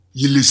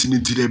You're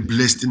listening to that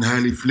blessed and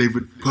highly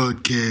flavored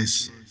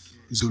podcast.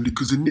 It's only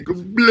cause a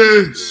nigga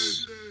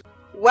blessed.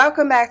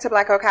 Welcome back to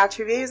Black Girl Couch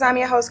Reviews. I'm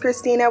your host,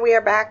 Christina. We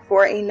are back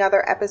for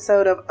another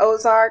episode of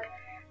Ozark.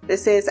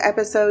 This is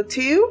episode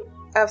 2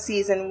 of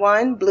season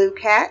 1, Blue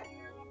Cat.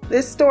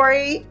 This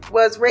story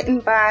was written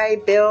by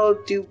Bill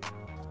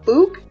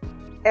Dubuque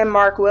and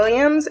Mark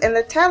Williams, and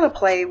the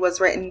teleplay was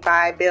written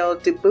by Bill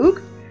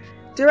Dubuque,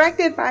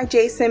 directed by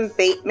Jason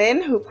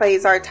Bateman, who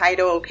plays our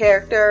title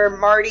character,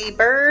 Marty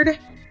Bird.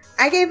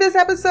 I gave this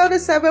episode a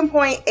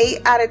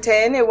 7.8 out of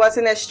 10. It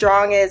wasn't as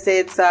strong as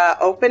its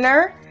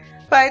opener,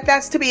 but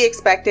that's to be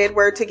expected.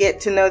 We're to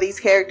get to know these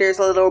characters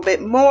a little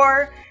bit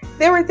more.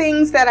 There were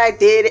things that I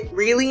did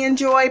really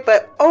enjoy,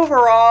 but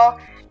overall,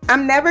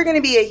 I'm never going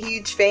to be a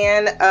huge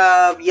fan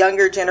of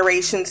younger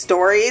generation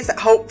stories.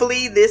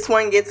 Hopefully, this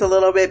one gets a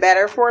little bit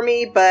better for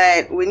me,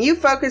 but when you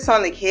focus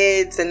on the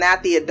kids and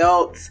not the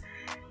adults,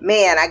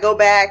 man, I go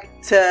back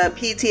to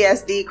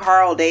PTSD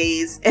Carl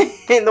days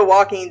in The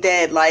Walking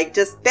Dead. Like,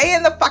 just stay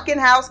in the fucking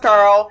house,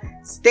 Carl.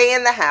 Stay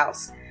in the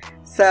house.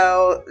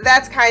 So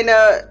that's kind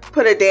of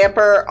put a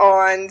damper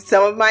on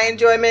some of my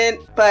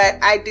enjoyment,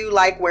 but I do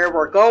like where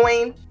we're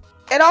going.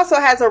 It also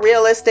has a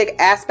realistic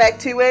aspect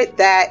to it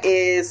that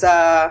is,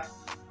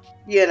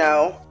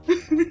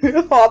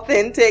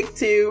 authentic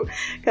to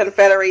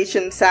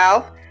Confederation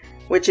South,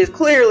 which is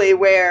clearly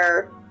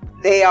where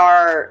they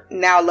are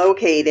now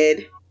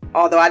located.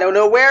 Although I don't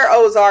know where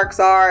Ozarks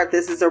are, if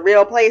this is a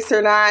real place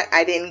or not.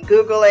 I didn't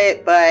Google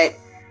it, but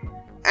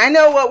I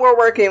know what we're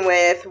working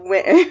with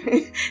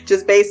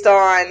just based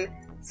on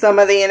some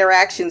of the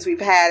interactions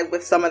we've had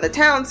with some of the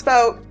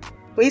townsfolk.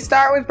 We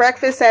start with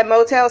breakfast at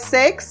Motel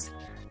 6.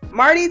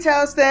 Marty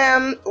tells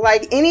them,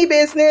 like any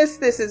business,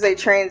 this is a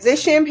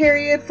transition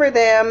period for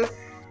them,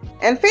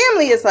 and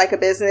family is like a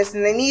business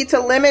and they need to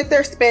limit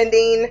their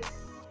spending.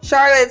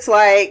 Charlotte's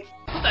like,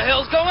 what the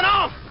hell's going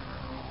on?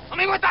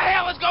 What the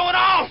hell is going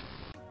on?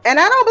 And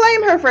I don't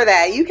blame her for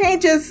that. You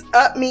can't just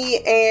up me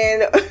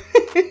and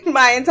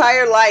my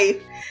entire life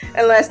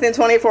in less than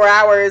 24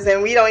 hours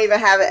and we don't even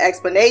have an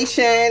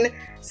explanation.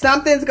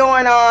 Something's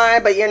going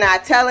on, but you're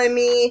not telling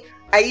me.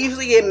 I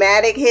usually get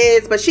mad at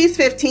kids, but she's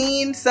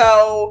 15,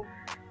 so,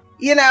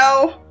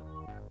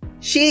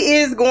 she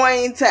is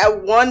going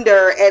to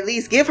wonder, at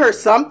least give her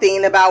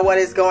something about what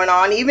is going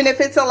on, even if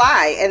it's a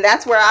lie. And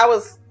that's where I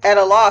was at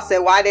a loss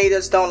at why they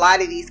just don't lie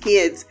to these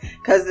kids,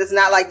 because it's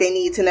not like they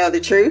need to know the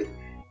truth,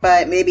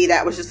 but maybe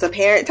that was just a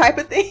parent type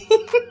of thing.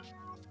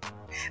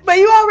 But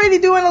you already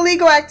doing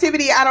illegal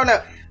activity, I don't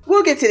know.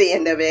 We'll get to the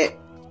end of it.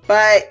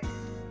 But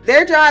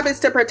their job is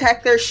to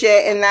protect their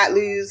shit and not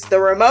lose the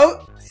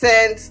remote,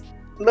 since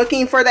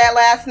looking for that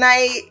last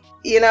night,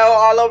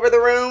 all over the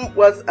room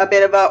was a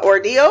bit of an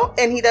ordeal,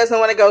 and he doesn't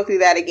want to go through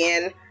that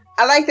again.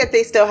 I like that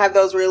they still have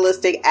those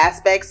realistic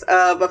aspects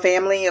of a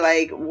family,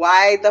 like,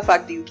 why the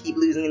fuck do you keep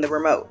losing the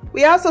remote?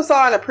 We also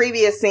saw in a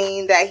previous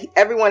scene that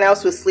everyone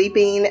else was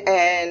sleeping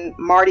and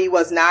Marty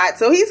was not,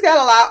 so he's got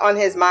a lot on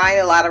his mind,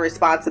 a lot of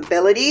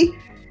responsibility,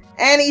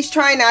 and he's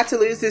trying not to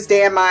lose his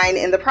damn mind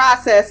in the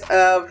process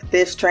of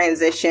this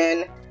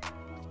transition.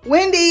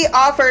 Wendy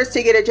offers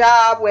to get a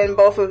job when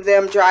both of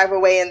them drive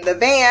away in the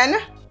van,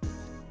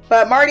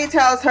 but Marty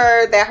tells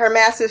her that her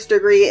master's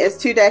degree is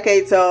 2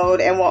 decades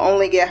old and will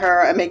only get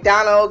her a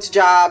McDonald's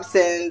job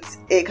since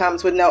it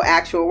comes with no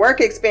actual work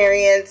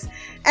experience.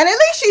 And at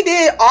least she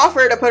did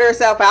offer to put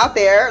herself out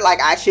there, like,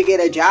 I should get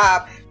a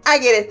job. I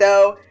get it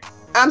though.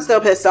 I'm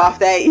still pissed off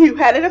that you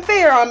had an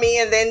affair on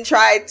me and then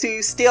tried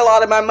to steal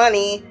all of my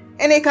money.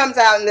 And it comes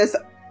out in this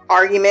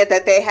argument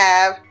that they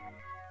have.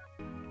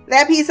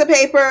 That piece of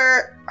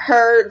paper,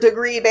 her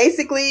degree,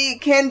 basically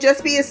can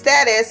just be a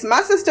status.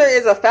 My sister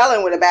is a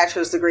felon with a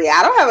bachelor's degree.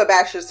 I don't have a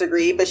bachelor's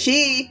degree, but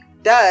she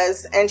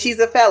does, and she's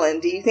a felon.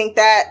 Do you think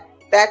that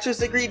bachelor's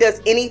degree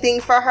does anything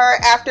for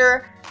her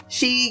after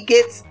she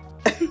gets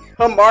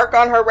a mark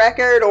on her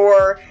record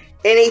or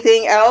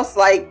anything else,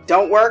 like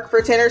don't work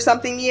for 10 or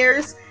something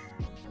years?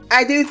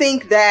 I do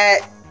think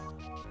that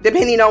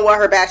depending on what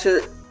her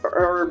bachelor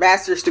or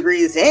master's degree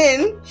is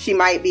in, she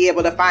might be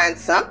able to find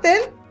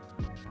something.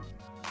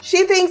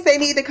 She thinks they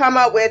need to come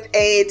up with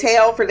a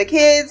tale for the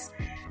kids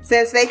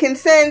since they can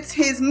sense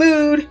his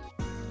mood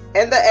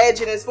and the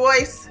edge in his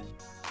voice.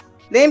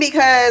 Then,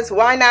 because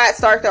why not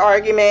start the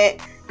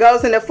argument,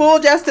 goes into full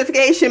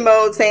justification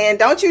mode saying,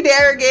 don't you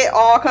dare get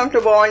all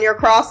comfortable on your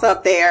cross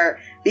up there,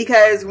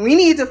 because we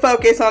need to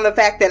focus on the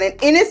fact that an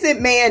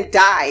innocent man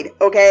died,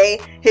 okay?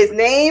 His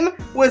name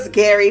was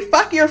Gary.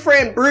 Fuck your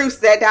friend Bruce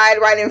that died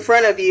right in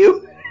front of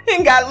you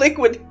and got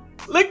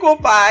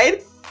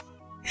liquefied.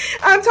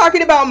 I'm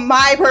talking about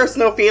my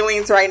personal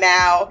feelings right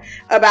now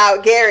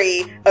about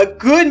Gary, a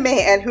good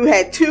man who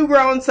had 2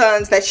 grown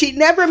sons that she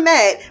never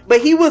met,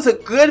 but he was a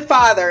good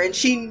father, and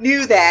she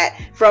knew that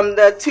from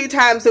the 2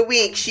 times a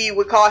week she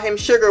would call him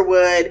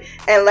Sugarwood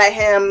and let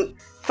him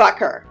fuck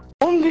her.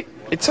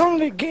 It's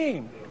only a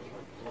game.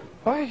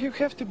 Why you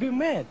have to be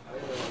mad?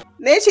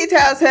 Then she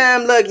tells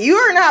him, look, you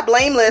are not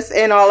blameless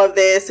in all of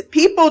this.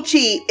 People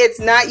cheat. It's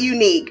not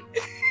unique.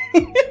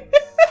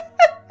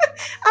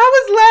 I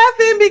was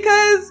laughing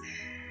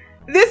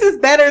is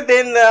better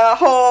than the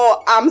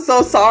whole I'm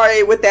so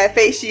sorry with that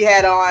face she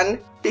had on.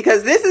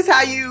 Because this is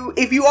how you,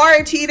 if you are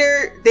a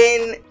cheater,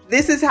 then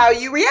this is how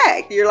you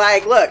react. You're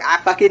like, look, I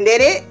fucking did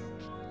it.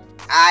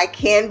 I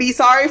can be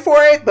sorry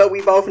for it, but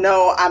we both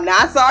know I'm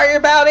not sorry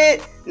about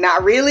it.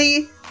 Not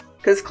really.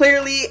 Because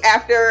clearly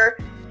after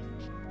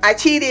I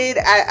cheated,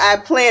 I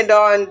planned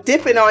on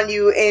dipping on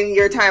you in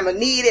your time of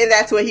need. And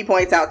that's what he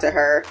points out to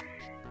her.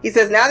 He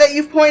says, now that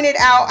you've pointed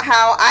out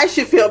how I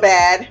should feel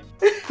bad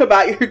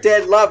about your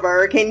dead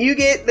lover, can you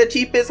get the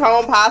cheapest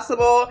home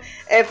possible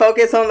and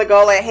focus on the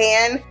goal at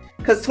hand?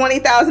 Because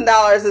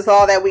 $20,000 is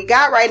all that we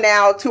got right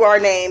now to our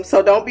name.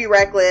 So don't be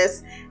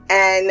reckless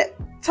and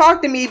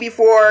talk to me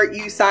before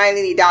you sign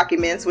any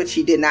documents, which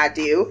she did not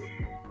do.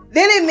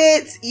 Then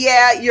admits,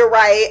 yeah, you're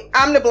right.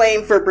 I'm to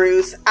blame for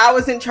Bruce. I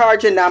was in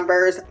charge of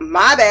numbers.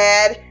 My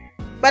bad.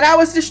 But I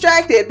was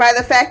distracted by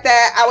the fact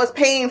that I was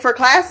paying for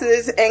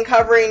classes and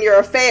covering your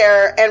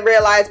affair and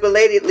realized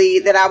belatedly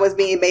that I was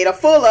being made a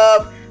fool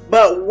of.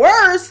 But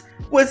worse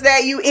was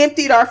that you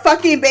emptied our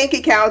fucking bank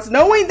accounts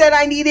knowing that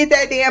I needed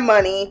that damn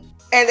money.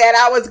 And that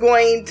I was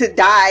going to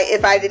die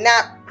if I did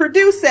not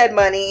produce said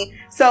money.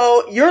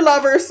 So your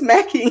lover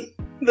smacking,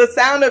 the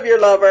sound of your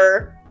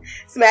lover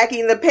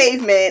smacking the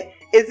pavement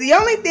is the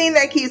only thing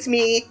that keeps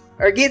me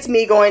or gets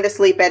me going to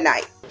sleep at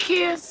night.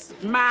 Kiss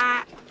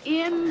my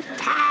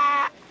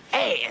entire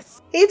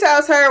ass. He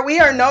tells her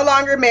we are no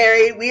longer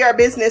married. We are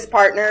business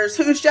partners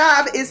whose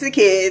job is the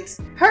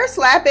kids. Her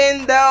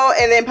slapping though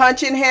and then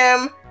punching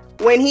him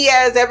when he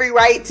has every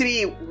right to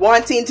be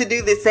wanting to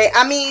do the same.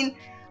 I mean,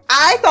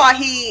 I thought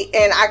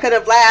and I could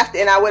have laughed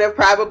and I would have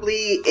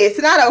probably, it's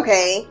not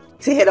okay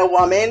to hit a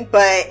woman,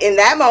 but in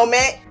that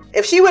moment,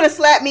 if she would have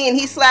slapped me and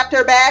he slapped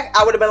her back,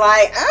 I would have been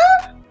like,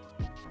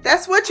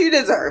 that's what you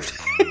deserved.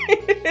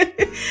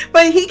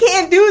 But he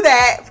can't do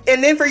that.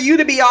 And then for you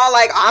to be all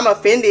like, I'm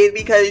offended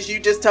because you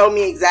just told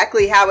me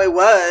exactly how it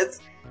was.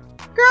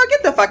 Girl,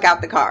 get the fuck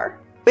out the car.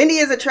 Wendy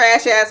is a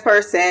trash ass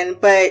person,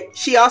 but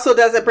she also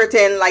doesn't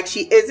pretend like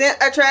she isn't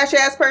a trash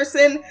ass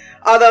person,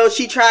 although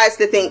she tries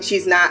to think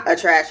she's not a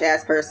trash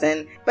ass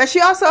person. But she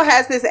also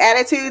has this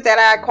attitude that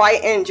I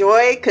quite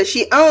enjoy because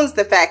she owns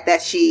the fact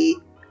that she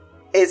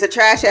is a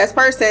trash ass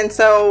person.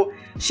 So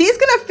she's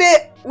gonna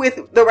fit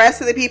with the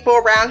rest of the people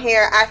around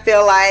here, I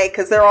feel like,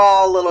 because they're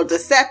all a little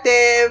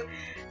deceptive,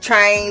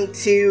 trying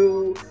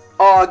to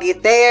all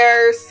get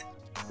theirs.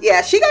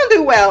 Yeah, she gonna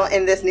do well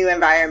in this new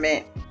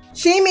environment.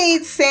 She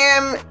meets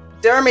Sam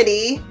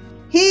Dermody.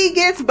 He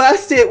gets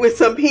busted with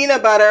some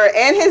peanut butter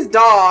and his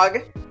dog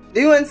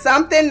doing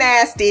something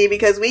nasty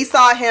because we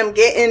saw him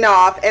getting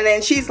off. And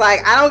then she's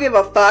like, I don't give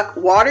a fuck.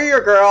 Water your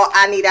girl.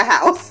 I need a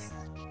house.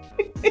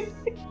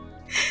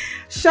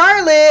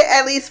 Charlotte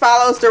at least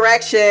follows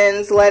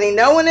directions, letting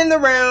no one in the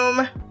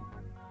room.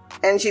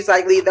 And she's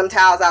like, leave them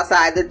towels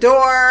outside the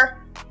door.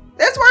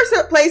 There's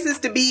worse places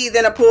to be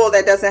than a pool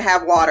that doesn't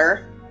have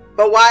water.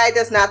 But why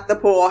does not the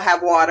pool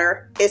have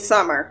water? It's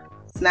summer.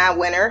 It's not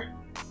winter.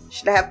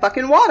 Should have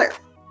fucking water.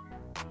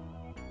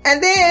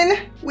 And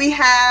then we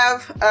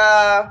have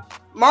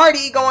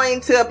Marty going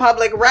to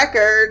Public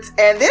Records.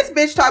 And this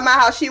bitch talking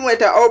about how she went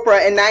to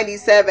Oprah in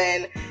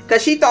 97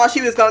 because she thought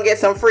she was going to get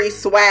some free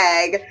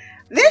swag.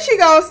 Then she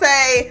gonna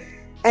say,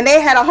 and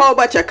they had a whole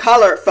bunch of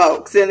colored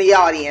folks in the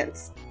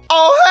audience.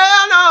 Oh,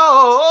 hell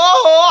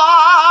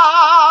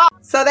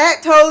no! So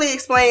that totally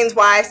explains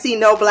why I see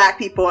no black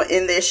people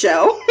in this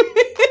show.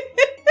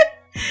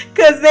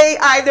 Because they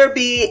either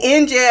be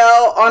in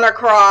jail on a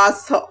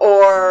cross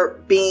or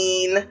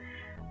being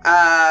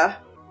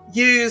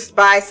used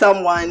by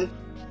someone.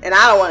 And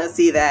I don't want to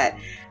see that.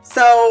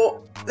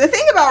 So the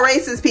thing about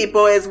racist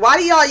people is, why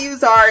do y'all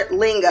use our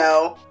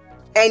lingo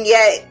and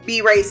yet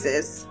be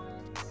racist?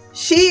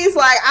 She's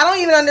like, I don't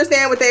even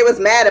understand what they was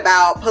mad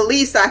about.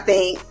 Police, I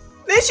think.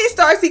 Then she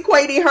starts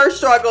equating her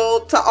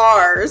struggle to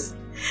ours.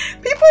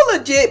 People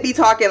legit be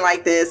talking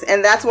like this.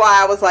 And that's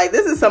why I was like,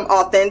 this is some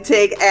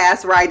authentic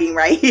ass writing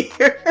right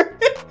here.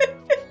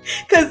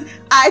 Because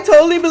I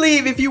totally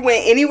believe if you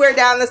went anywhere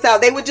down the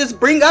South, they would just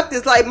bring up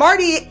this, like,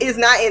 Marty is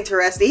not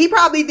interested. He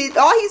probably did,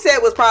 all he said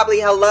was probably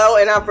hello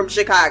and I'm from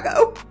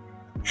Chicago.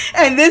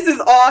 And this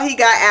is all he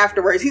got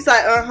afterwards. He's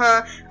like,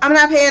 I'm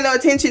not paying no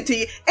attention to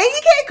you. And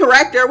you can't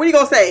correct her. What are you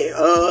gonna say?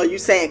 You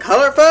saying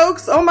color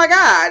folks? Oh my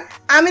God.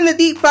 I'm in the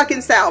deep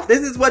fucking South.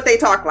 This is what they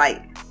talk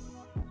like.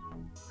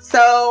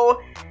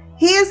 So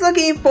he is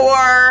looking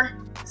for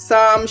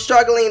some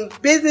struggling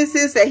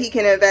businesses that he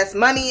can invest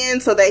money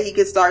in so that he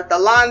can start the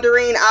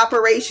laundering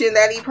operation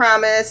that he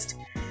promised.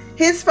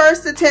 His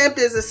first attempt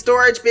is a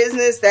storage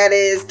business that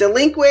is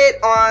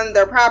delinquent on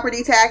their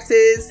property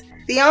taxes.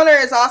 The owner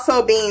is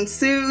also being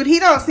sued. He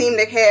don't seem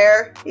to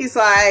care. He's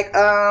like,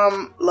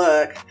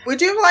 look, would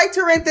you like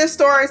to rent this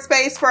storage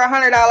space for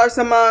 $100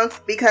 a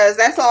month? Because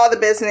that's all the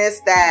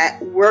business that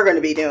we're going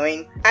to be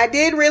doing. I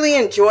did really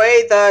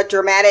enjoy the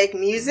dramatic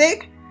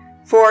music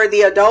for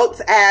the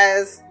adults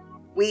as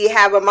we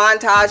have a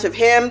montage of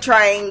him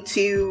trying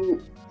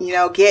to,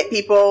 get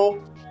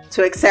people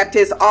to accept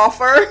his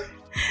offer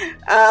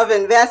of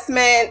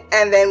investment.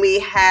 And then we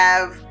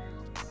have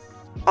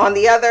On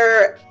the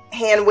other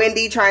hand,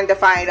 Wendy trying to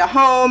find a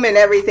home and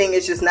everything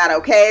is just not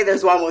okay.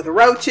 There's one with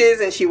roaches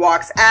and she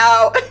walks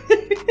out.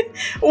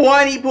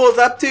 One he pulls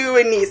up to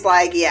and he's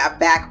like, yeah,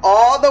 back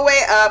all the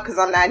way up because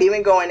I'm not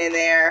even going in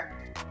there.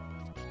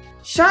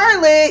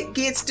 Charlotte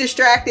gets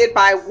distracted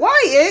by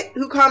Wyatt,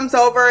 who comes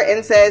over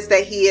and says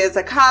that he is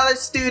a college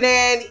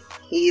student.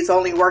 He's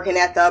only working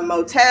at the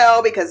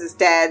motel because his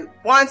dad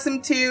wants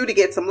him to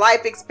get some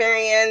life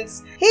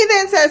experience. He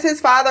then says his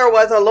father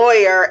was a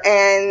lawyer,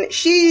 and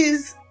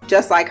she's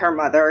just like her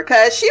mother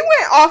because she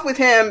went off with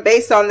him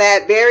based on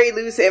that very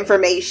loose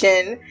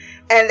information,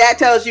 and that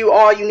tells you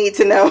all you need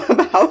to know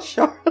about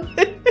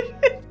Charlotte.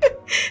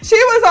 She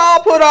was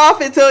all put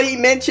off until he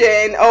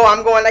mentioned, oh,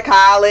 I'm going to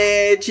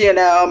college, you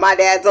know, my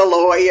dad's a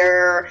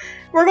lawyer.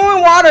 We're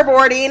going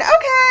waterboarding.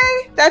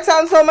 Okay, that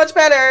sounds so much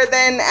better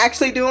than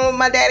actually doing what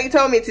my daddy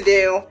told me to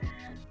do.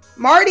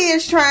 Marty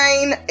is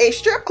trying a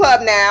strip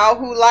club now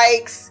who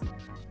likes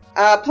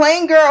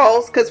playing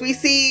girls because we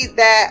see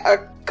that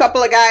a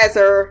couple of guys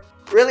are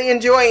really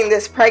enjoying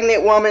this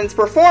pregnant woman's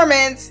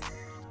performance.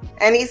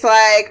 And he's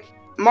like,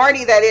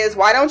 Marty, that is,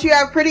 why don't you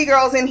have pretty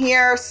girls in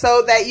here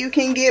so that you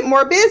can get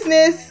more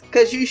business?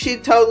 Because you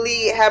should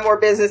totally have more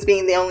business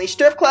being the only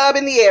strip club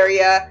in the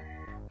area.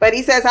 But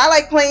he says, I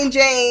like plain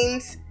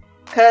Janes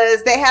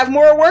because they have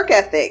more work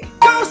ethic.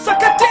 Go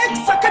suck a dick,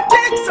 suck a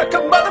dick, suck a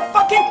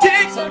motherfucking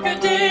dick. Suck a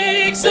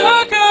dick,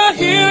 suck a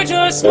huge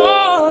or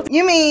small.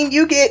 You mean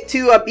you get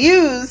to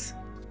abuse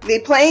the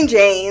plain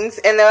Janes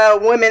and the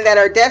women that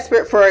are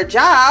desperate for a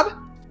job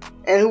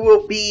and who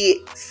will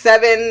be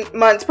 7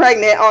 months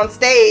pregnant on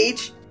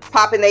stage,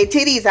 popping their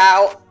titties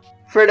out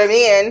for the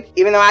men,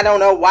 even though I don't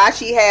know why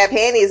she had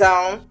panties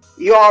on.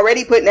 You're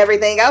already putting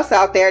everything else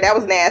out there. That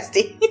was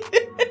nasty.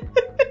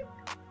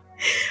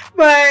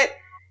 But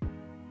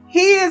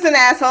he is an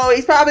asshole.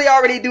 He's probably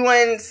already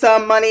doing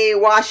some money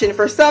washing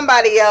for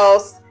somebody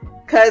else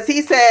because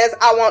he says,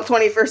 I want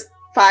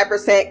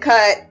 25%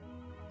 cut.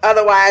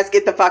 Otherwise,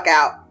 get the fuck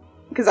out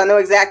because I know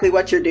exactly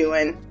what you're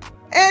doing.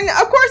 And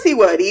of course he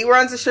would. He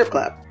runs a strip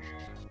club.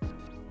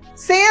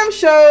 Sam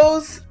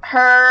shows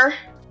her,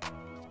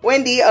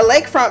 Wendy, a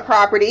lakefront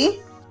property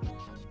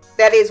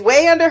that is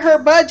way under her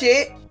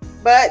budget.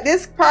 But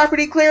this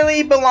property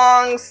clearly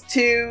belongs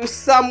to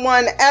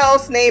someone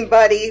else named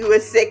Buddy, who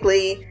is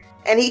sickly,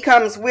 and he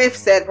comes with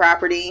said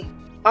property.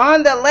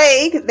 On the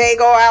lake, they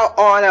go out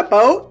on a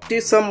boat, do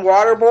some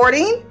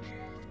waterboarding.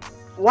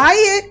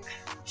 Wyatt,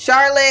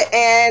 Charlotte,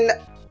 and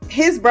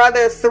his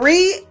brother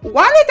 3.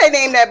 Why did they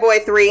name that boy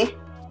 3?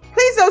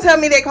 Please don't tell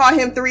me they call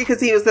him 3 because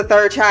he was the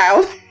third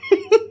child.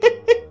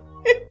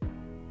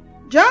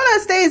 Jonah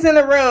stays in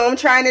the room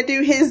trying to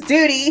do his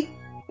duty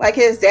like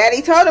his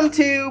daddy told him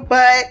to,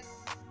 but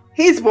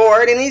he's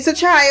bored and he's a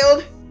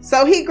child.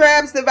 So he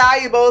grabs the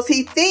valuables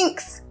he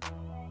thinks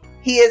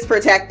he is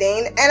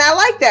protecting. And I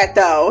like that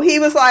though. He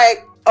was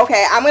like,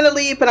 okay, I'm going to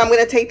leave, but I'm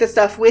going to take the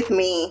stuff with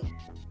me.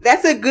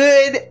 That's a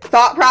good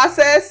thought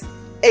process,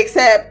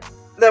 except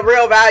the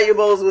real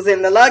valuables was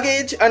in the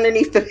luggage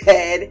underneath the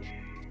bed.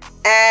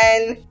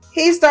 And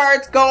he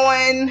starts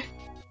going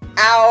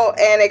out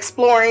and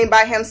exploring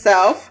by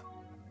himself.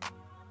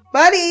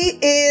 Buddy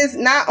is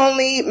not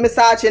only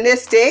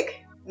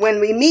misogynistic when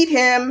we meet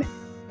him,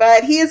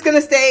 but he is going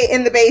to stay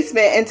in the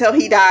basement until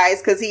he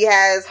dies because he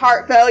has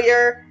heart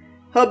failure.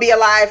 He'll be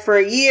alive for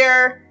a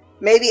year,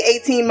 maybe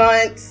 18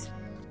 months,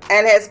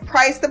 and has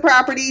priced the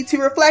property to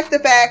reflect the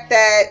fact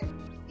that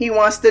he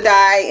wants to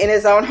die in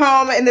his own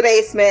home in the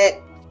basement,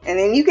 and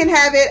then you can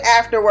have it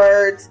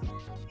afterwards.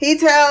 He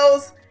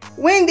tells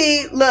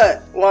Wendy,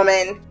 look,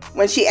 woman,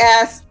 when she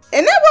asks,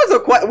 and that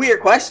was a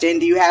weird question,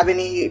 do you have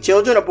any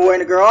children, a boy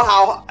and a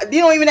girl? You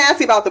don't even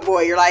ask about the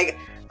boy. You're like,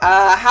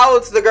 how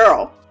old's the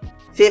girl?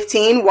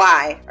 15.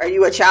 Why? Are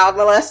you a child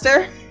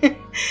molester?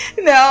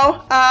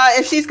 No.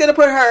 If she's gonna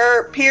put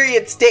her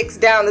period sticks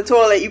down the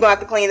toilet, you're gonna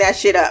have to clean that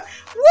shit up.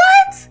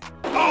 What?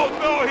 Oh,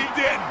 no,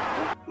 he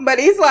didn't. But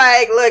he's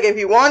like, look, if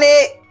you want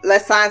it,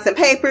 let's sign some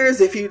papers.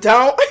 If you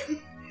don't,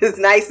 it's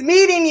nice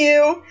meeting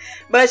you.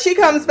 But she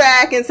comes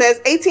back and says,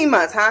 18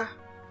 months, huh?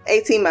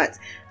 18 months.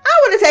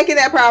 I would have taken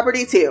that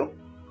property too.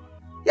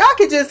 Y'all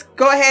could just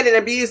go ahead and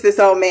abuse this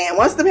old man.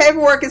 Once the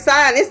paperwork is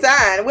signed, it's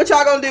signed. What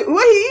y'all gonna do?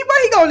 What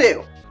he gonna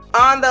do?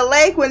 On the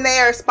lake, when they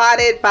are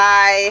spotted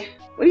by,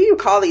 what do you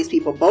call these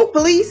people? Boat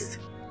police?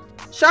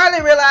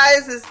 Charlotte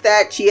realizes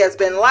that she has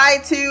been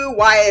lied to.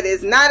 Wyatt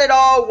is not at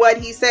all what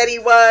he said he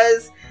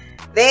was.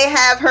 They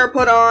have her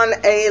put on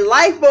a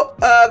life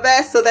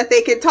vest so that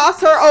they can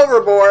toss her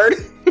overboard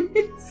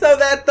so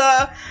that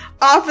the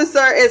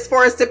officer is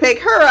forced to pick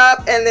her up,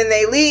 and then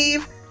they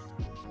leave.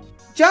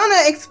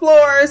 Jonah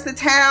explores the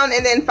town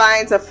and then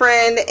finds a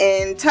friend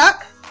in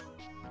Tuck.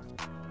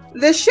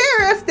 The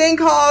sheriff then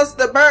calls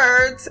the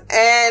Birds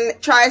and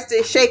tries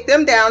to shake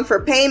them down for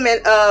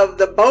payment of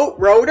the boat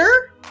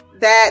rotor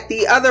that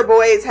the other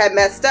boys had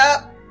messed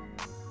up.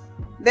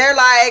 They're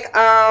like,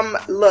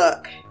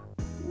 look,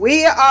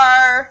 we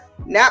are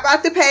not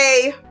about to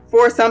pay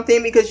for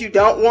something because you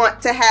don't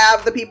want to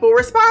have the people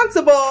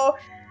responsible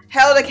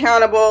held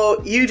accountable.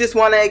 You just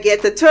want to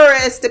get the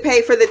tourists to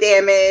pay for the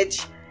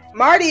damage.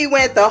 Marty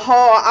went the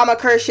whole I'ma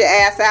curse your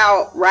ass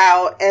out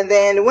route. And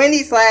then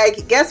Wendy's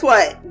like, guess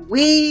what?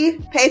 We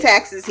pay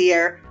taxes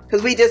here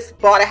because we just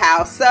bought a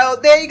house. So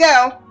there you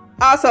go.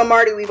 Also,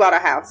 Marty, we bought a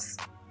house.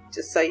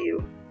 Just so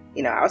you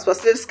know, I was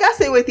supposed to discuss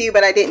it with you,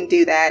 but I didn't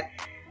do that.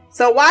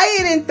 So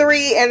Wyatt and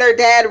 3 and their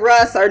dad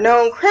Russ are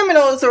known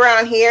criminals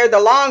around here, the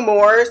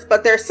Longmores,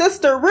 but their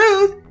sister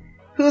Ruth,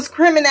 whose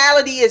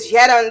criminality is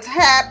yet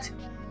untapped,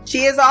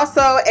 she is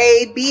also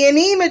a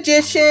B&E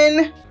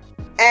magician,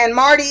 and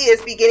Marty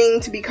is beginning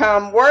to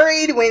become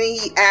worried when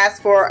he asks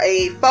for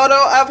a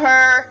photo of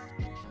her,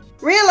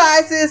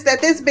 realizes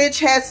that this bitch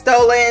has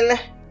stolen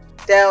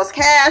Dell's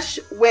cash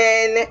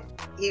when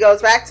he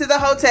goes back to the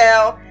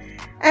hotel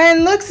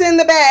and looks in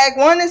the bag.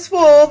 One is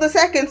full, the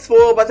second's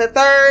full, but the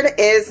third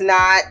is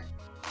not.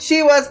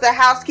 She was the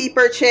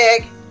housekeeper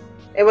chick.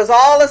 It was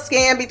all a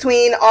scam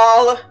between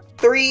all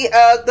 3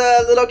 of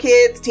the little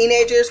kids,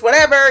 teenagers,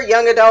 whatever,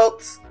 young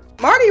adults.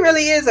 Marty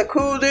really is a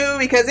cool dude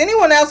because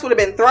anyone else would have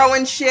been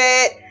throwing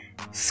shit,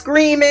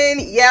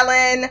 screaming,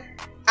 yelling.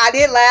 I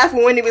did laugh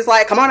when Wendy was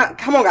like, come on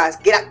guys,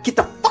 get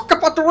the fuck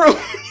up out the room.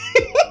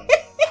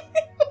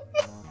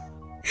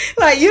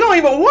 Like, you don't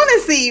even want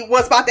to see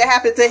what's about to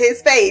happen to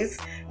his face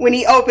when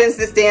he opens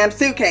this damn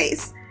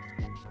suitcase.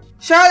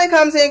 Charlotte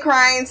comes in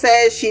crying,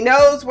 says she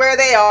knows where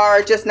they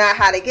are, just not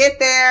how to get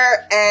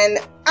there. And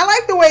I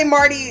like the way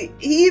Marty,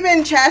 he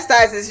even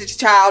chastises his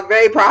child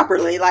very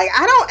properly. Like,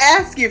 I don't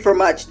ask you for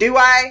much, do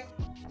I?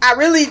 I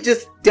really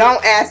just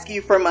don't ask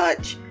you for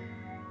much.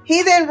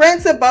 He then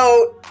rents a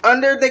boat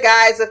under the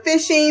guise of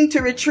fishing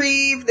to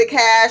retrieve the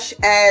cash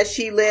as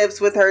she lives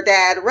with her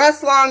dad,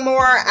 Russ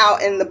Longmore,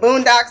 out in the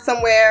boondocks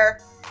somewhere.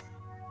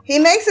 He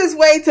makes his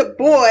way to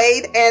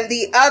Boyd and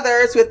the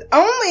others with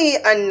only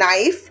a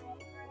knife.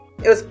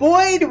 It was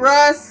Boyd,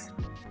 Russ,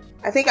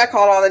 I think I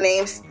called all the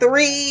names,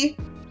 3,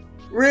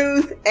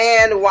 Ruth,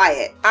 and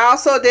Wyatt. I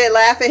also did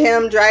laugh at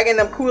him dragging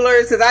them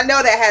coolers because I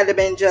know that had to have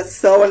been just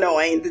so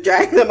annoying to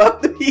drag them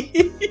up the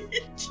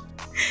beach.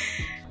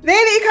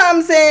 Then he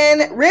comes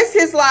in, risks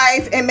his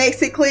life, and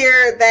makes it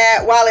clear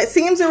that while it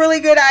seems a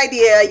really good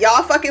idea,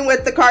 y'all fucking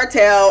with the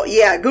cartel,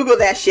 yeah, Google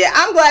that shit.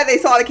 I'm glad they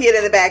saw the kid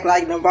in the back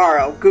like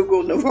Navarro.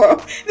 Google Navarro.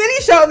 Then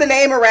he showed the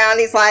name around.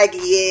 He's like,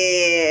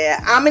 yeah,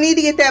 I'm gonna need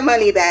to get that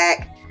money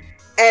back.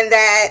 And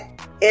that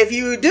if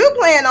you do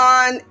plan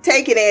on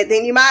taking it,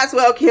 then you might as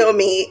well kill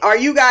me. Are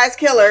you guys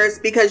killers?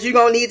 Because you're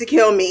gonna need to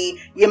kill me.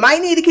 You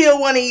might need to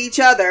kill one of each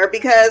other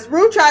because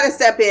Ruth tried to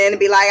step in and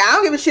be like, I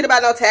don't give a shit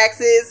about no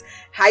taxes.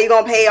 How you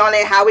gonna pay on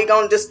it? How we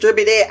gonna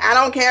distribute it? I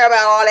don't care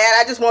about all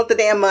that. I just want the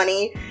damn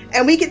money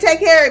and we can take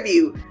care of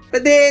you.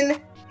 But then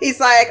he's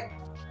like,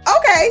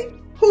 okay,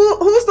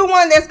 who's the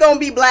one that's gonna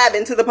be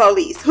blabbing to the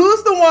police?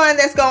 Who's the one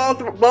that's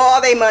gonna blow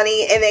all their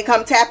money and then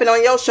come tapping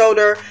on your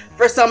shoulder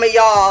for some of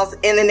y'all's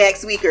in the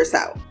next week or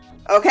so?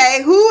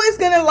 Okay, who is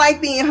gonna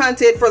like being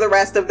hunted for the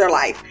rest of their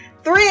life?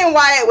 3 and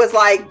Wyatt was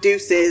like,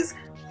 deuces,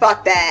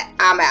 fuck that,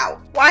 I'm out.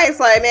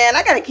 Wyatt's like, man,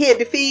 I got a kid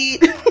to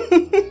feed.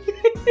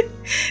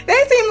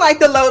 They seem like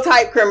the low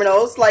type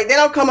criminals, like they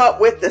don't come up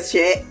with the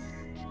shit.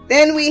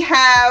 Then we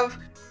have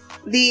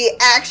the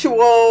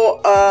actual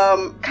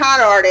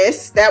con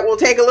artists that will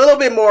take a little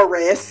bit more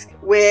risk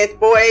with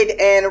Boyd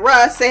and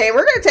Russ saying,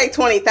 we're going to take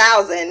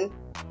 $20,000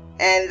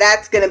 and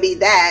that's going to be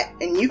that.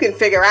 And you can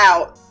figure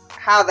out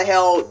how the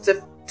hell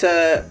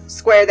to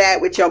square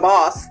that with your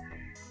boss.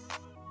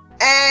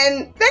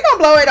 And they're going to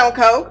blow it on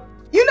coke.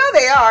 You know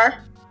they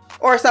are.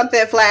 Or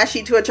something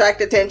flashy to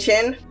attract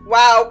attention.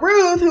 While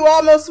Ruth, who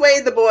almost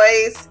swayed the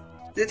boys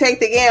to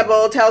take the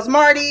gamble, tells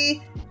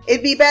Marty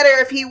it'd be better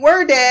if he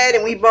were dead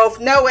and we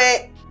both know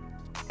it,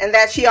 and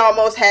that she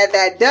almost had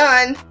that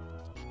done.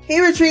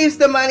 He retrieves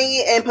the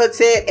money and puts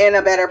it in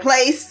a better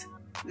place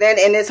than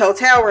in his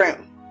hotel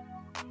room.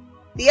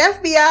 The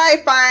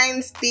FBI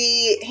finds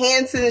the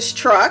Hanson's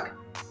truck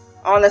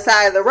on the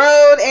side of the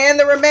road and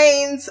the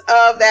remains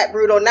of that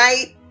brutal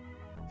night.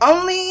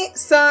 Only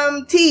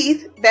some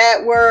teeth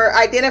that were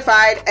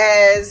identified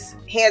as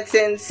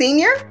Hanson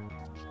Sr.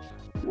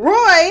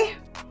 Roy,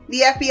 the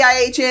FBI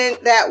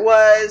agent that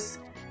was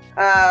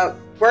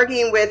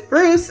working with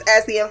Bruce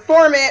as the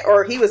informant,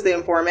 or he was the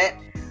informant.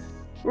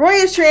 Roy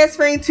is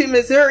transferring to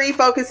Missouri,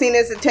 focusing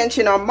his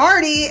attention on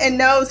Marty and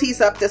knows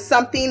he's up to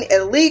something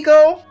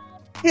illegal.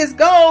 His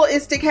goal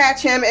is to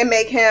catch him and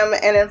make him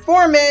an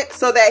informant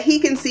so that he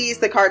can seize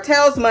the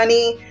cartel's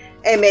money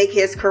and make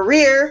his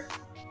career.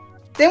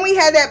 Then we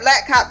had that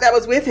black cop that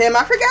was with him.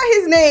 I forgot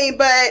his name,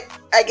 but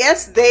I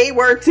guess they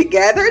were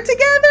together?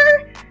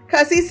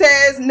 Because he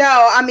says,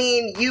 no, I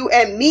mean, you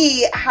and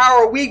me, how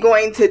are we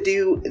going to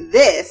do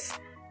this?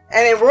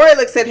 And then Roy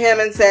looks at him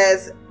and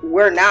says,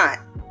 we're not.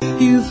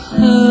 You've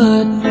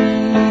hurt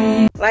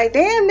me. Like,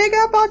 damn, nigga,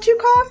 I bought you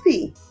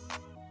coffee.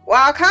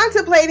 While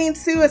contemplating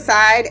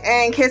suicide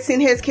and kissing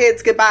his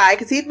kids goodbye,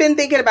 because he'd been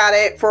thinking about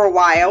it for a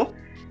while,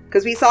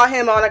 because we saw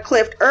him on a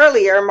cliff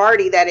earlier,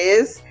 Marty that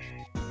is,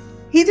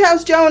 he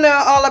tells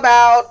Jonah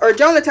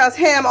Jonah tells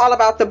him all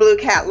about the Blue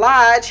Cat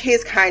Lodge,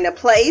 his kind of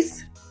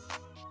place.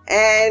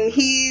 and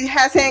he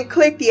hasn't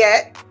clicked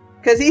yet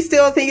because he's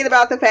still thinking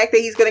about the fact that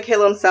he's going to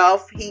kill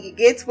himself. He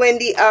gets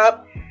Wendy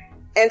up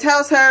and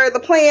tells her the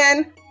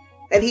plan,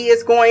 that he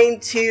is going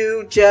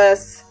to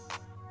just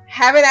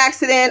have an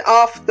accident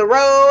off the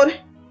road.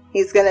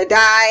 He's going to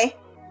die.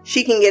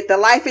 She can get the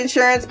life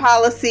insurance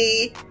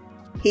policy.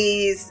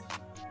 He's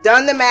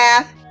done the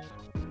math.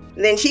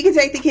 Then she can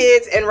take the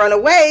kids and run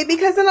away,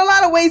 because in a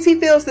lot of ways he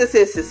feels this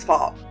is his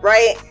fault,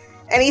 right?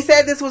 And he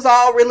said this was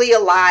all really a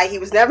lie. He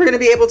was never going to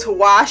be able to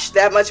wash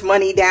that much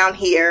money down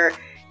here.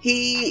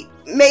 He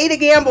made a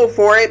gamble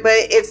for it, but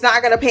it's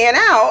not going to pan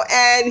out.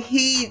 And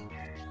he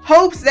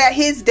hopes that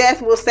his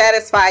death will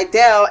satisfy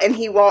Dell and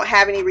he won't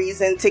have any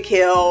reason to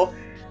kill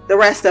the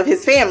rest of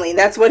his family.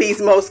 That's what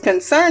he's most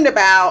concerned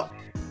about.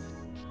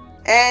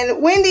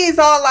 And Wendy's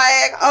all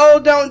like, oh,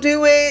 don't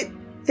do it.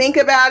 Think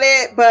about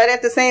it. But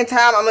at the same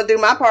time, I'm going to do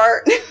my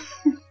part.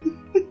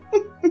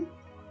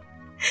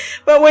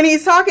 But when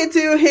he's talking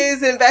to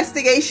his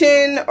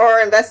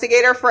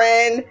investigator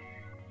friend,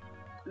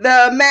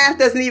 the math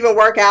doesn't even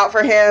work out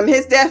for him.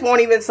 His death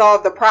won't even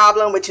solve the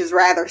problem, which is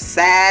rather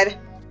sad.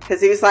 Because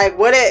he was like,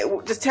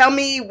 just tell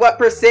me what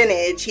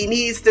percentage. He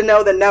needs to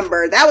know the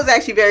number. That was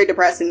actually very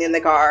depressing in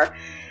the car.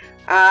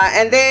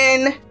 And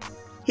then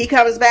he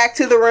comes back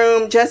to the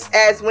room just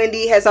as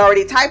Wendy has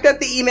already typed up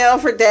the email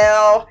for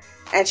Dell.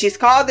 And she's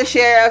called the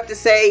sheriff to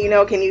say,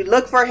 can you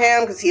look for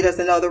him? Because he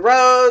doesn't know the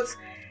roads.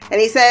 And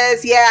he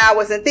says, yeah, I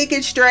wasn't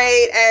thinking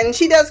straight. And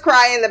she does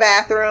cry in the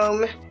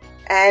bathroom.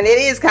 And it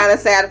is kind of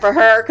sad for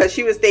her, because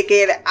she was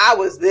thinking, I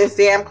was this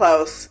damn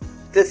close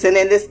to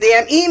sending this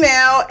damn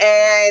email.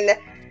 And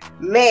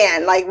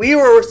man, like, we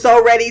were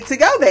so ready to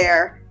go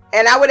there.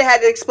 And I would have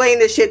had to explain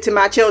this shit to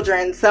my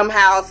children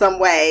somehow, some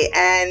way.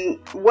 And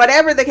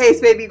whatever the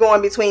case may be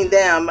going between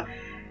them,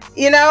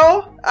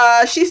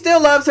 she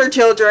still loves her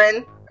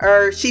children,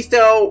 or she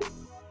still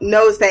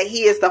knows that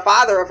he is the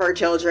father of her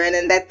children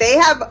and that they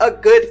have a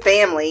good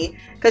family,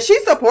 because she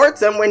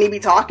supports him when he be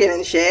talking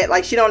and shit.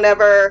 Like, she don't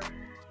ever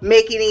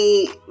make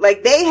any,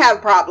 like, they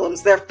have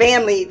problems. Their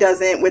family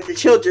doesn't, with the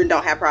children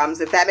don't have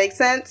problems, if that makes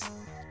sense.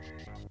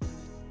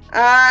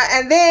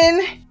 And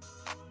then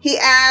he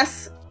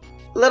asks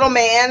little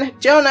man,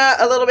 Jonah,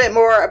 a little bit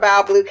more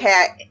about Blue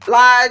Cat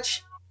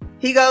Lodge.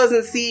 He goes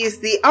and sees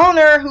the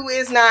owner, who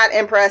is not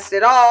impressed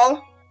at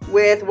all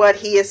with what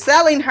he is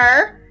selling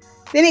her.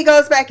 Then he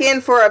goes back in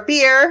for a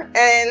beer,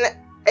 and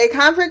a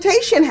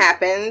confrontation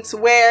happens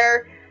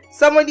where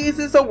someone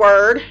uses a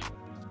word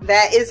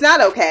that is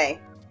not okay.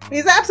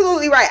 He's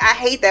absolutely right. I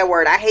hate that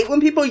word. I hate when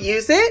people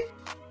use it.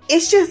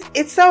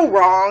 It's so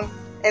wrong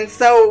and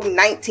so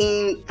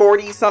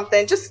 1940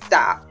 something. Just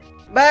stop.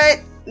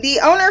 But the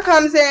owner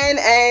comes in,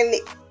 and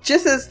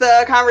just as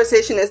the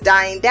conversation is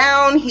dying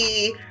down,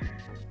 he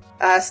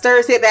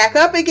stirs it back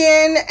up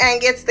again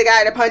and gets the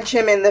guy to punch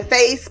him in the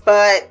face.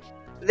 But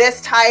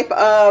this type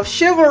of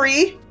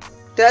chivalry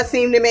does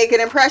seem to make an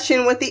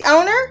impression with the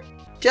owner.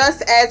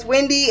 Just as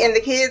Wendy and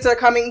the kids are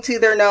coming to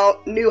their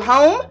new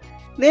home,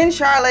 then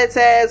Charlotte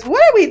says,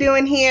 what are we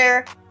doing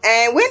here?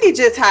 And Wendy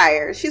just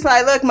hires. She's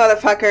like, look,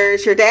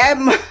 motherfuckers, your dad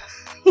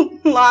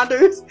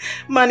launders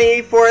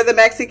money for the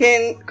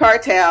Mexican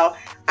cartel.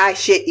 I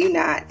shit you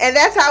not. And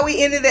that's how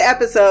we ended the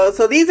episode.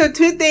 So these are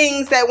two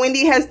things that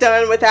Wendy has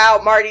done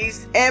without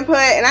Marty's input,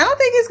 and I don't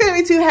think he's going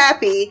to be too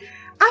happy.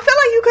 I feel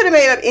like you could have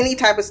made up any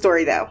type of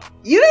story, though.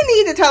 You didn't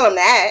need to tell them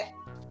that.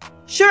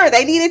 Sure,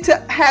 they needed to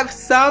have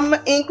some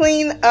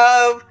inkling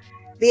of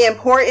the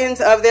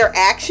importance of their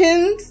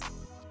actions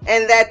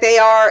and that they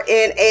are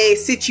in a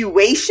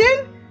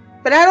situation.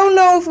 But I don't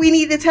know if we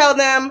need to tell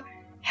them,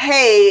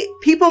 hey,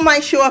 people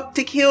might show up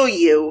to kill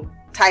you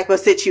type of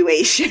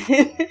situation.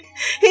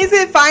 He's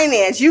in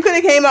finance. You could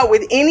have came up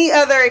with any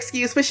other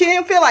excuse, but she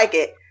didn't feel like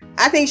it.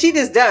 I think she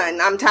just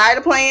done. I'm tired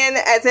of playing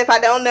as if I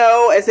don't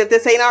know, as if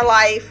this ain't our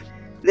life.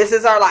 This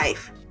is our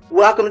life.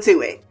 Welcome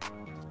to it.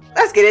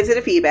 Let's get into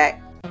the feedback.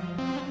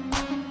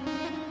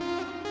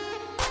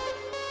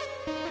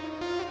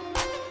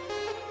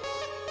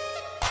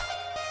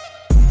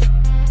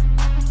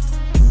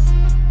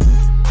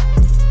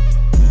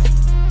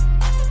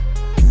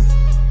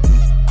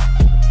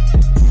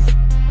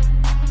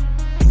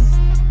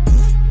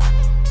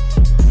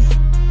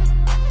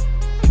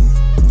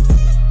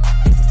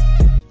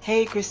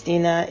 Hey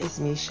Christina,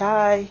 it's me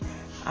Shy.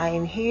 I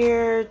am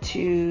here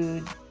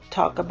to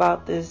talk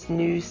about this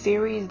new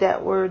series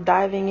that we're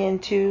diving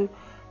into,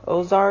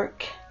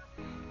 Ozark.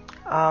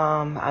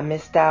 I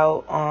missed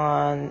out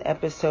on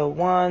episode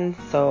 1,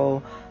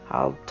 so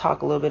I'll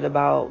talk a little bit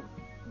about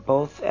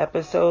both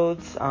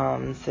episodes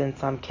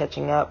since I'm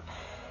catching up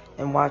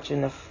and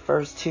watching the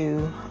first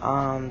 2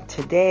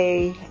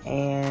 today.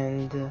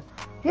 And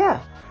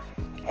yeah.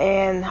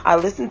 And I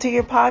listened to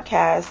your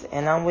podcast,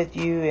 and I'm with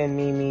you and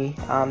Mimi.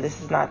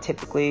 This is not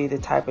typically the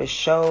type of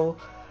show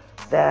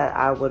that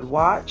I would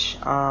watch.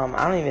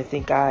 I don't even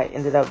think I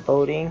ended up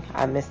voting.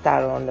 I missed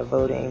out on the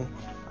voting.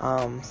 So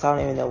I don't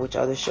even know which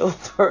other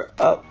shows were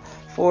up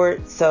for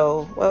it.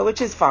 So, well,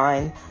 which is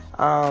fine.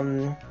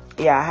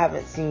 Yeah, I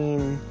haven't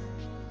seen,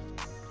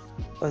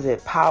 was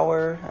it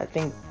Power? I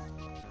think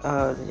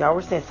y'all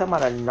were saying something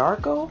about a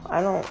Narco.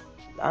 I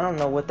don't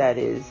know what that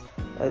is.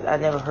 I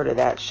never heard of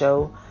that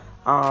show.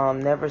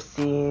 Never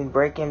seen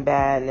Breaking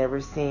Bad.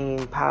 Never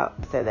seen Power.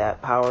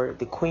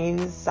 The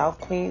Queens, South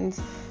Queens.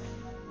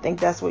 I think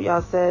that's what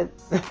y'all said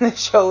the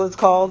show is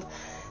called.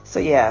 So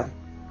yeah,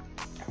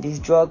 these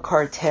drug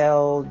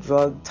cartel,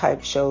 drug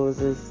type shows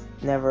has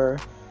never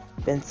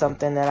been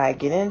something that I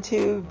get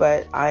into,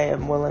 but I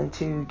am willing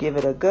to give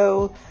it a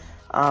go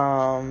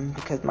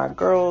because my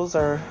girls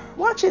are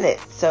watching it.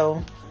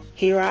 So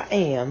here I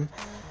am.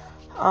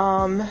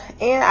 And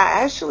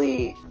I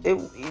actually,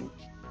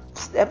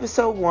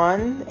 episode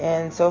 1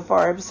 and so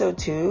far episode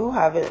 2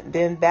 haven't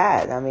been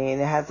bad. I mean,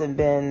 it hasn't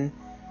been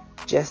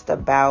just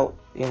about,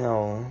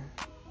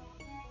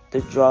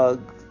 the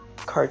drug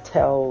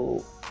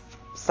cartel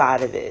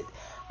side of it.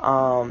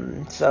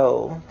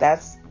 So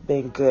that's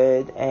been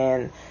good.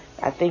 And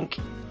I think,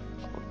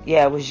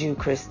 it was you,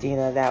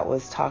 Christina, that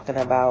was talking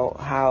about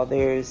how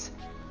there's,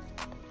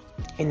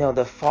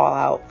 the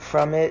fallout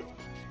from it.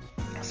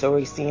 So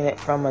we're seeing it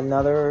from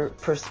another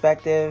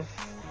perspective.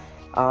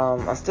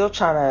 I'm still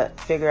trying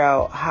to figure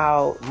out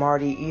how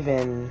Marty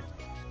even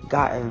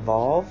got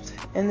involved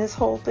in this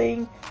whole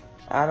thing.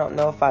 I don't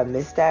know if I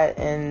missed that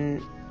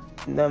in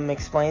them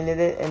explaining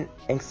it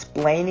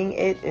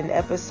in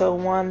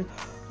episode 1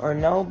 or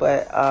no,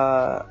 but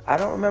I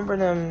don't remember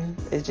them.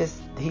 It's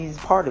just he's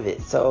part of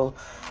it. So,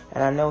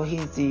 and I know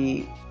he's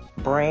the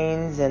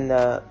brains and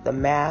the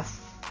math,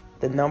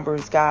 the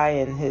numbers guy,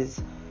 and his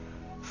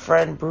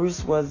friend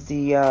Bruce was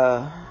the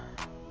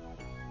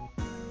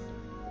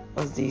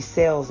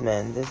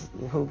salesman,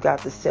 who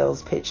got the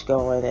sales pitch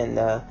going, and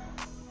the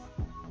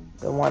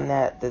one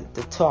that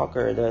the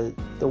talker,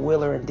 the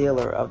wheeler and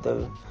dealer of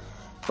the.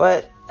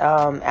 But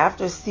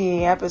after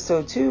seeing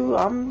episode 2,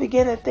 I'm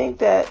beginning to think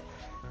that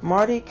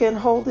Marty can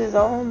hold his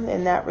own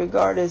in that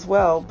regard as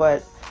well.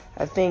 But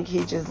I think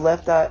he just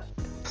left that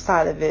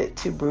side of it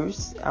to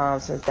Bruce,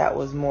 since that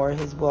was more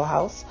his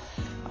wheelhouse.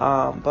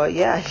 But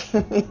yeah,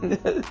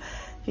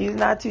 he's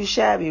not too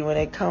shabby when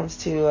it comes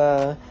to.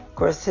 Of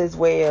course, his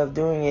way of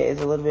doing it is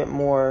a little bit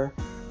more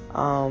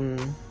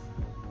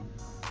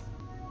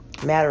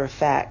matter of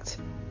fact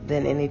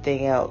than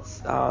anything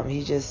else.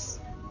 He just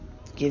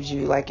tells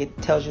you like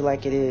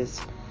it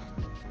is.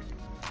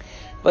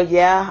 But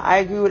yeah, I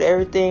agree with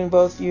everything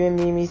both you and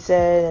Mimi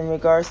said in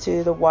regards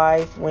to the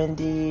wife,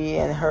 Wendy,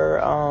 and her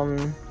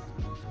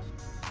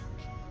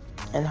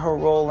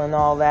role and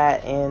all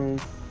that,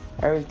 and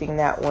everything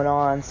that went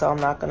on. So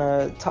I'm not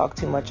gonna talk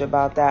too much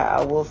about that.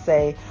 I will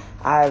say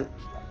I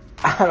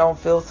don't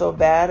feel so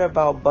bad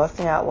about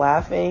busting out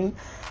laughing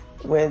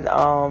when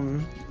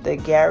the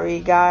Gary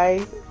guy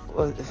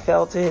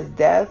fell to his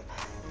death,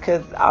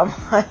 because I'm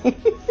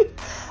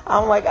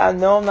like, I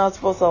know I'm not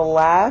supposed to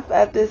laugh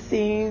at this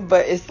scene,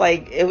 but it's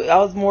like I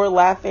was more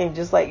laughing,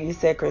 just like you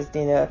said,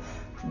 Christina,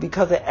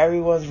 because of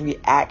everyone's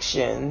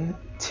reaction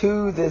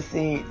to the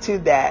scene, to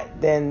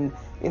that, than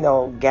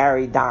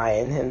Gary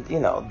dying, and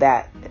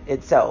that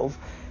itself,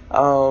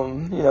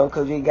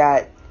 because we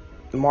got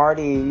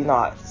Marty,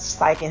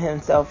 psyching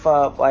himself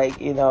up, like,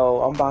 I'm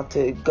about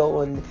to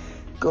go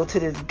to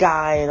this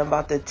guy and I'm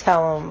about to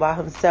tell him about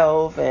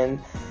himself, and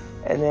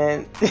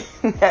then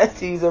as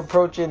he's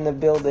approaching the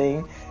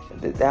building,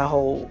 that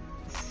whole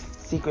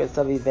sequence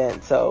of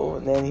events. So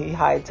and then he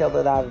hightailed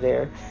it out of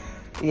there.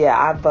 Yeah,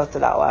 I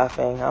busted out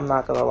laughing, I'm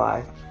not gonna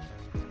lie.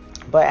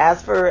 But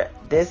as for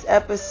this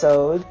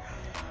episode,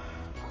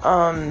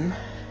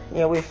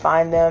 we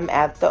find them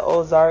at the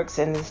Ozarks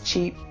in this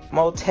cheap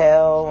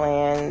motel,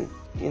 and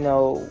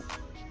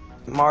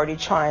Marty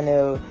trying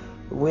to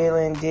wheel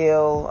and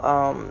deal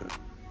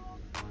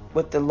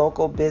with the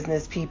local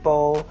business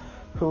people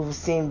who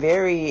seem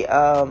very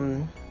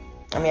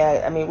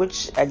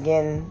which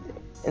again,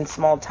 in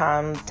small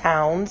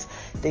towns,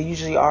 they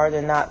usually are.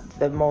 They're not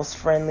the most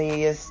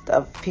friendliest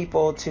of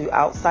people to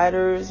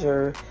outsiders,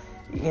 or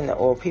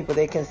or people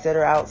they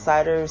consider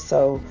outsiders.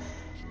 So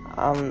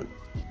I'm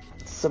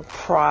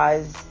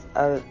surprised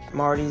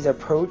Marty's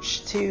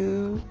approach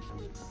to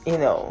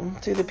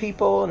to the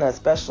people, and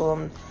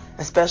especially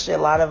a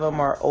lot of them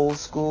are old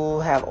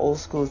school, have old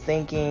school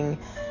thinking.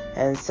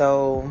 And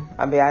so,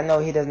 I know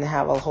he doesn't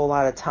have a whole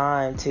lot of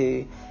time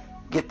to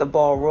get the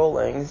ball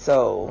rolling,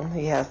 so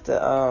he has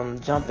to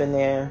jump in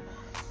there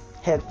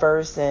head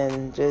first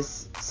and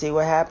just see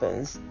what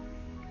happens.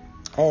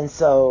 And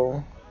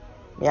so,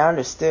 I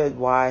understood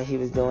why he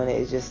was doing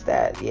it. It's just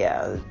that,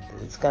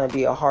 it's going to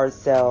be a hard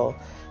sell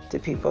to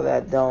people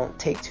that don't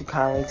take too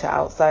kindly to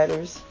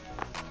outsiders.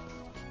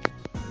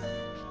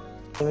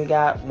 And we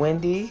got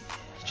Wendy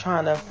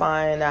trying to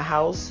find a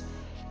house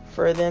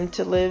for them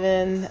to live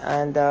in,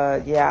 and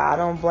I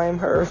don't blame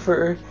her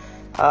for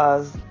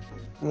I'm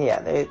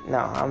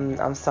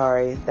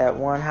sorry, that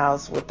one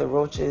house with the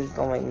roaches,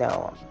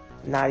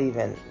 not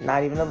even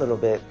a little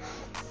bit.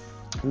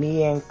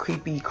 Me and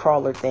creepy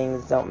crawler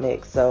things don't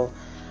mix, so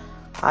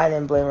I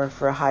didn't blame her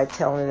for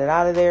hightailing it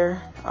out of there.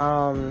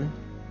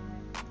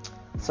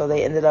 So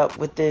they ended up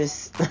with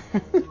this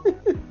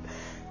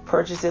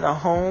purchasing a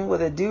home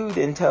with a dude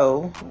in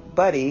tow,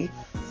 Buddy.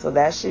 So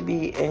that should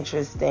be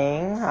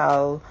interesting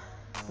how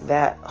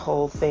that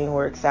whole thing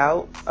works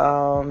out.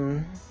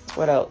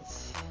 What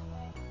else?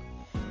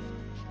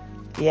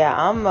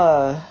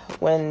 Yeah,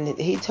 when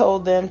he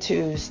told them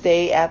to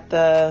stay at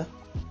the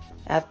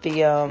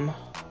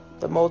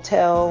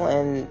motel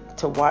and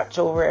to watch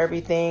over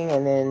everything,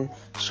 and then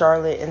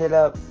Charlotte ended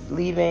up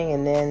leaving,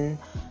 and then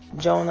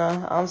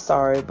Jonah, I'm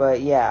sorry,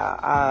 but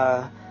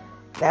yeah,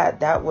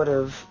 that's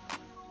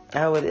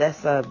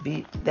a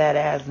beat that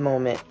ass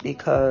moment,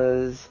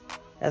 because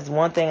that's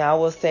one thing I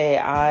will say.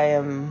 I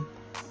am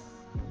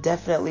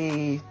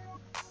definitely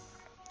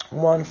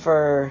one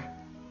for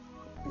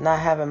not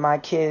having my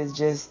kids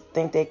just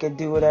think they could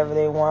do whatever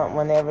they want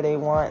whenever they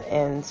want,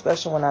 and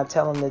especially when I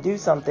tell them to do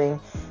something,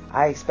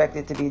 I expect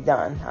it to be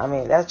done. I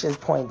mean, that's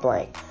just point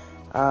blank.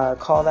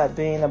 Call that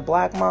being a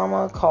black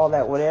mama, call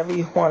that whatever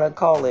you want to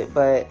call it,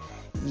 but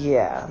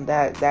yeah,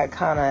 that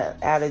kind of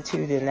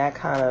attitude and that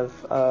kind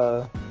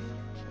of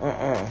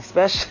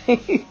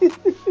especially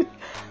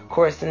of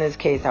course in this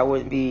case I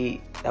wouldn't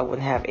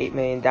have $8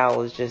 million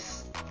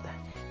just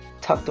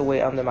tucked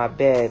away under my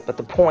bed, but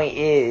the point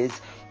is,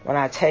 when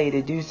I tell you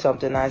to do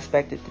something, I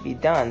expect it to be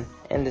done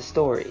in the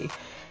story.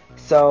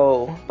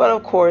 So, but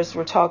of course,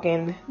 we're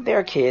talking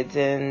their kids,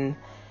 and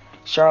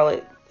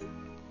Charlotte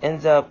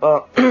ends up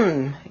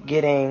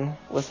getting,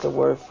 what's the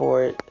word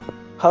for it,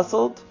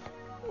 hustled.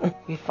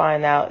 We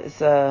find out it's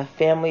a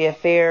family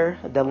affair,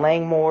 the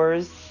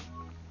Langmores.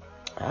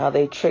 How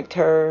they tricked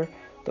her.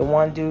 The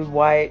one dude,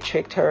 Wyatt,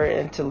 tricked her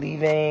into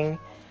leaving,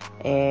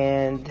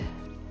 and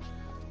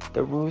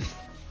the Ruth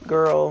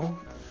girl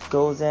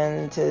goes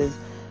into,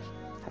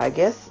 I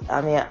don't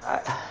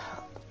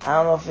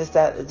know if it's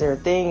that their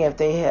thing, if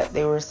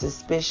they were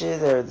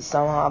suspicious, or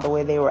somehow the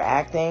way they were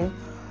acting,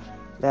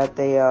 that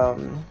they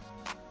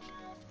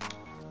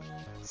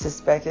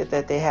suspected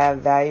that they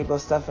had valuable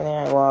stuff in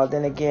there. Well,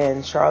 then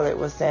again, Charlotte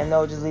was saying,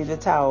 no, just leave the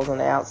towels on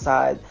the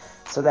outside.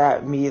 So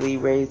that immediately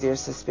raised their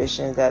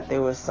suspicion that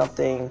there was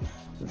something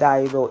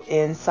valuable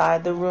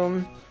inside the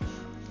room,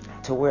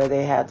 to where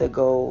they had to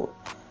go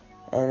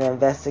and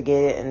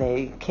investigate it, and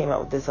they came up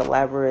with this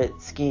elaborate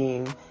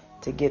scheme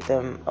to get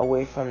them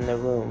away from the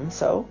room.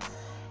 So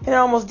it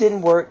almost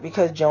didn't work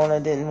because Jonah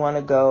didn't want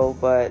to go,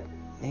 but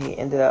he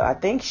ended up, I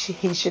think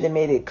he should have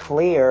made it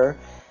clear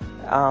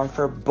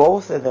for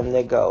both of them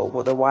to go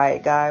with the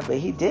Wyatt guy, but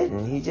he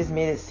didn't. He just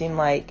made it seem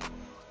like,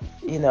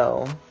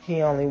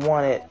 he only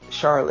wanted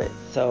Charlotte.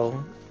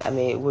 So, I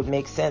mean, it would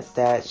make sense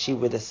that she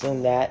would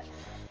assume that,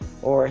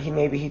 or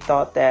he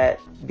thought that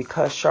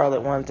because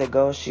Charlotte wanted to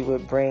go, she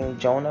would bring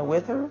Jonah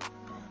with her.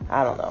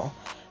 I don't know.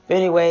 But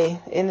anyway,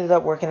 it ended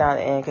up working out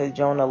in the end because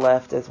Jonah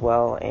left as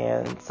well.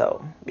 And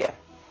so, yeah.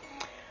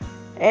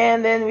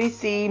 And then we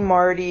see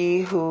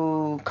Marty,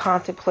 who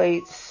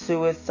contemplates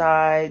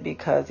suicide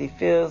because he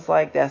feels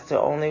like that's the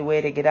only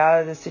way to get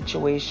out of the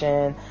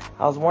situation.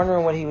 I was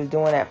wondering what he was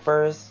doing at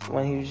first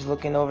when he was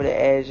looking over the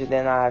edge, and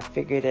then I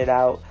figured it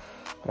out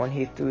when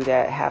he threw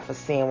that half a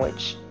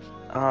sandwich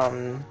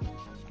down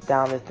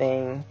the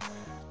thing,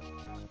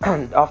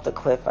 off the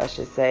cliff, I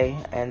should say.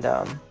 And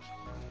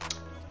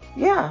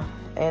yeah.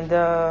 And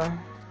I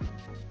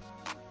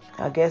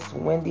guess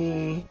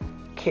Wendy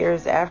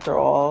cares after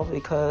all,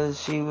 because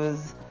she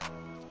was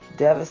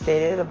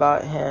devastated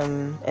about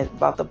him,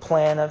 about the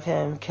plan of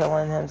him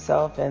killing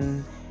himself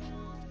and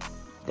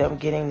them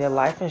getting their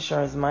life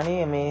insurance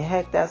money. I mean,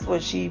 heck, that's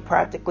what she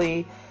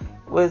practically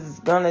was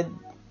gonna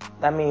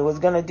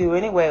do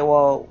anyway.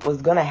 Well,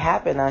 was gonna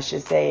happen, I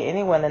should say,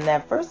 anyway, in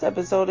that first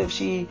episode, if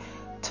she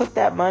took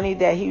that money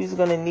that he was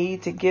gonna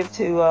need to give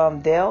to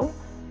Dale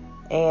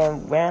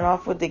and ran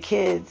off with the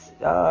kids,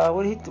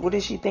 what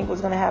did she think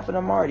was going to happen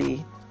to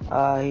Marty?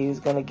 He was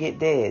going to get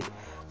dead.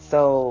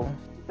 So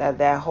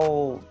that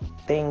whole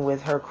thing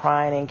with her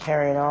crying and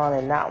carrying on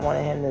and not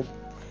wanting him to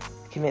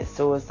commit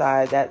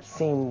suicide, that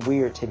seemed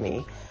weird to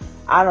me.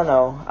 I don't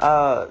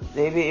know.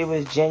 Maybe it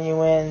was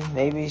genuine.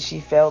 Maybe she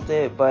felt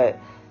it, but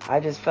I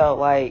just felt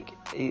like,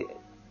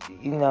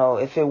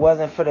 if it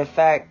wasn't for the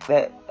fact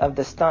that of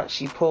the stunt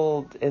she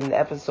pulled in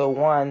episode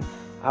 1,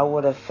 I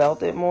would have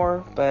felt it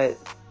more. But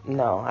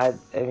no, I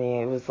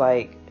mean, it was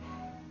like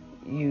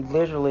you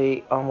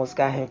literally almost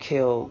got him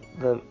killed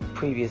the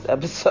previous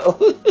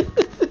episode.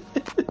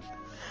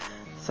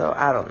 So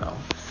I don't know.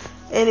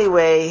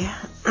 Anyway,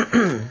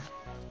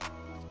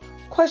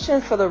 question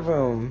for the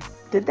room.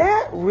 Did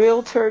that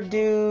realtor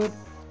dude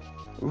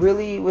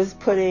really was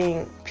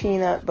putting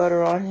peanut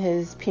butter on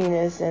his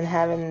penis and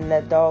having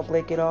that dog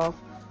lick it off?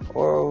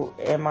 Or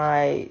am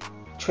I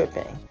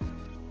tripping?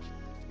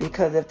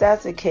 Because if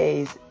that's the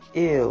case,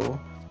 ew.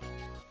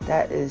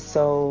 That is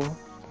so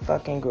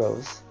fucking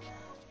gross.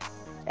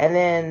 And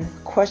then,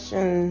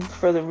 question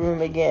for the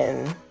room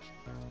again.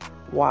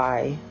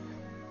 Why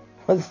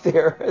was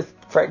there a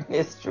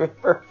pregnant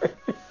stripper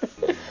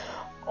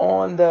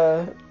on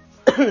the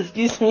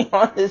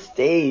on the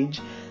stage?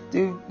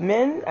 Do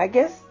men, I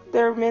guess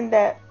there are men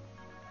that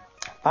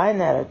find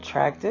that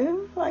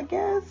attractive, I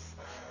guess.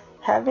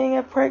 having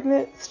a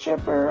pregnant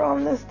stripper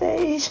on the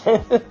stage?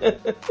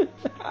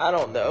 I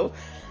don't know.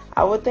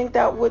 I would think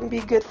that wouldn't be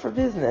good for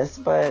business,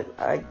 but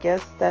I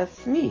guess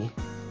that's me.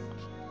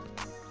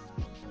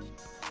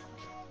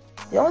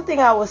 The only thing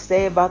I would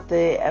say about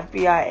the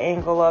FBI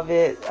angle of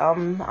it,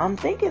 I'm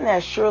thinking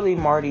that surely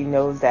Marty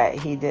knows that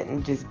he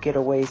didn't just get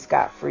away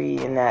scot-free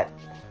and that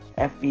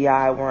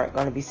FBI weren't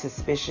going to be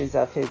suspicious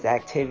of his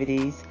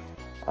activities.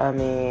 I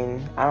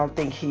mean, I don't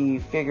think he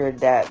figured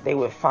that they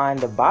would find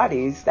the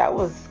bodies. That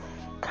was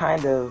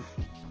kind of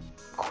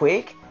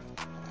quick.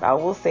 I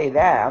will say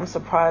that. I'm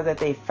surprised that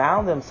they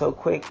found them so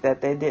quick that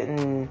they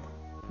didn't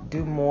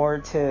do more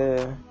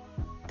to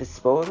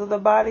dispose of the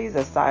bodies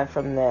aside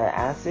from the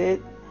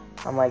acid.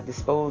 Like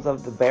dispose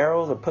of the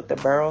barrels or put the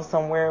barrels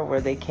somewhere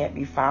where they can't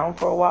be found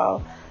for a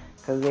while,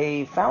 because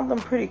they found them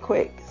pretty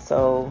quick.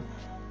 So,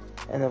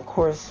 and of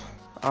course,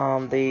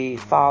 the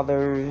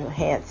father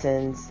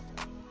Hansen's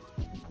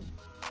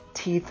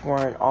teeth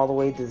weren't all the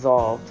way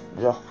dissolved.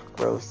 Ugh,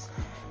 gross.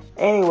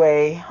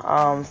 Anyway,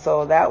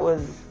 so that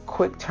was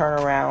quick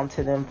turnaround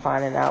to them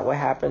finding out what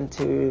happened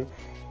to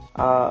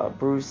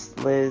Bruce,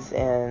 Liz,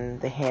 and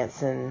the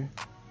Hansen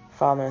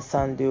father and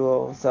son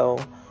duo. So,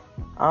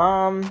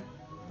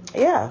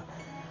 yeah.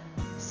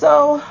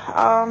 So,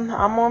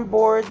 I'm on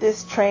board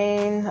this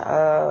train.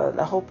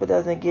 I hope it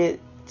doesn't get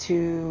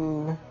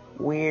too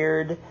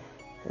weird.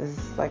 'Cause,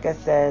 like I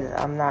said,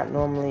 I'm not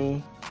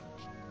normally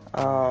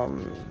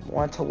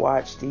want to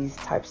watch these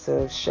types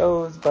of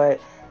shows, but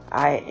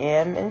I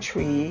am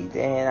intrigued,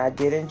 and I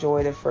did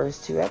enjoy the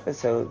first 2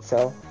 episodes.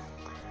 So,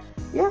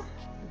 yeah,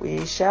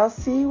 we shall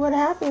see what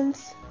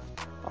happens.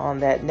 On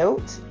that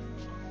note,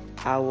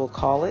 I will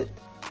call it.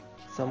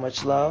 So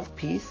much love,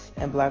 peace,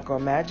 and Black Girl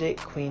Magic,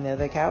 Queen of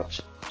the Couch,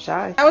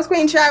 Shy. That was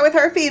Queen Shy with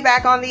her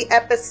feedback on the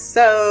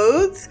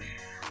episodes.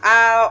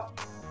 What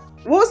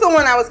was the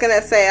one I was going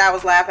to say? I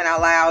was laughing out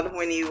loud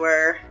when you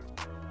were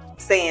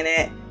saying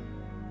it.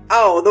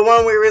 Oh, the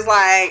one where it was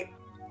like,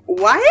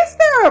 why is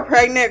there a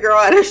pregnant girl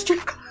at a strip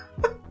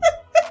club?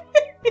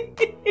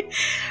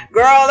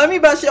 Girl, let me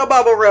bust your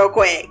bubble real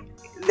quick.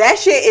 That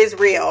shit is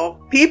real.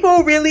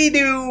 People really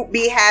do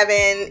be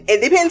having,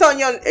 it depends on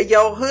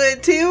your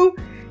hood too.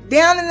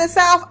 Down in the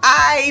South,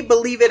 I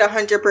believe it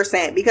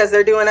 100% because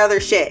they're doing other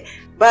shit.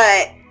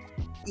 But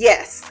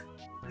yes,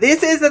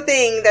 this is a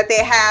thing that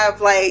they have.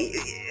 Like,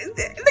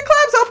 the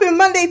club's open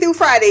Monday through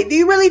Friday. Do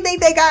you really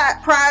think they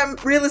got prime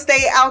real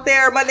estate out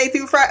there Monday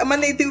through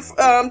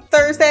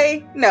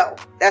Thursday? No,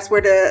 that's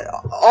where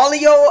all of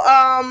your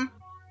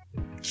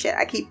shit.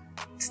 I keep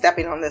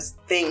stepping on this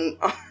thing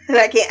and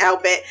I can't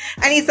help it.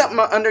 I need something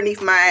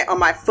underneath on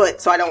my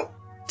foot so I don't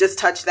just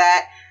touch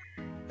that.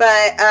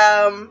 But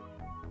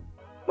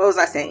what was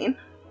I saying?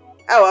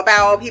 Oh,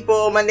 about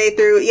people Monday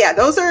through, yeah,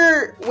 those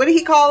are, what did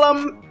he call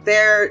them?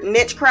 Their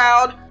niche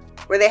crowd,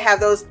 where they have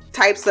those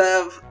types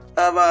of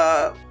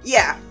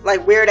yeah,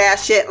 like weird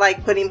ass shit,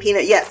 like putting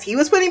peanut, yes, he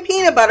was putting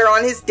peanut butter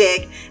on his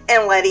dick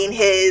and letting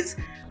his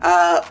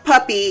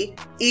puppy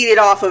eat it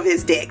off of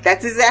his dick.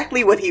 That's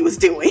exactly what he was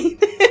doing.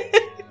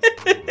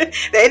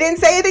 They didn't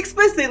say it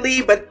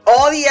explicitly, but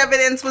all the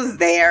evidence was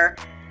there.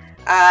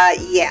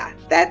 Yeah,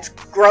 that's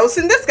gross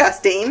and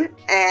disgusting,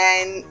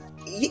 and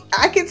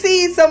I can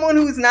see someone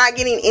who's not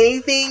getting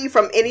anything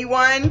from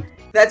anyone.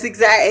 That's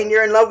exact, and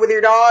you're in love with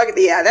your dog.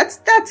 Yeah,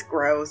 that's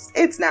gross.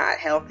 It's not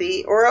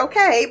healthy or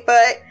okay,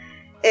 but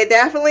it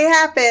definitely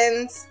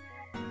happens.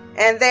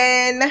 And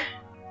then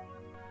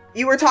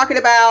you were talking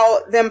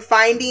about them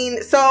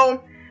finding.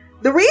 So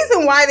the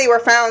reason why they were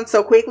found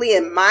so quickly,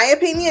 in my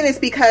opinion, is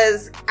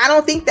because I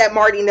don't think that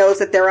Marty knows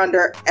that they're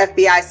under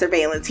FBI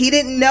surveillance. He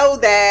didn't know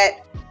that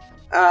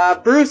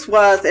Bruce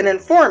was an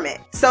informant.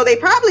 So they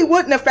probably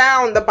wouldn't have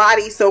found the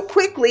body so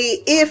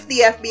quickly if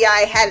the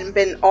FBI hadn't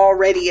been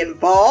already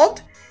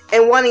involved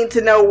and wanting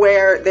to know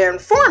where their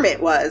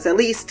informant was. At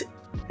least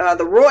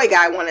the Roy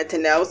guy wanted to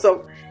know.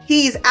 So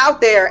he's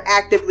out there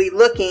actively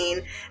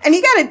looking, and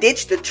he got to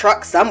ditch the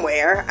truck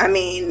somewhere. I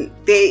mean,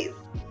 the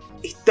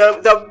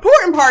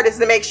important part is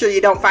to make sure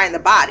you don't find the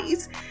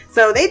bodies.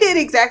 So they did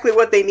exactly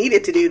what they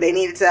needed to do. They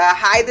needed to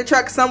hide the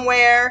truck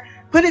somewhere,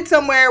 put it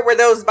somewhere where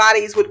those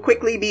bodies would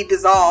quickly be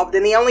dissolved.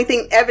 And the only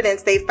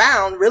evidence they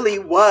found really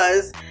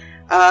was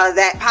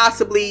that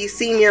possibly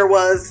Senior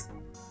was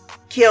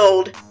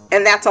killed.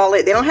 And that's all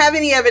it. They don't have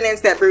any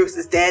evidence that Bruce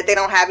is dead. They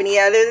don't have any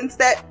evidence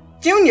that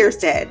Junior's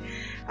dead.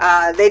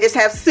 They just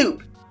have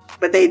soup.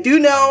 But they do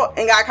know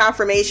and got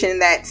confirmation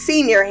that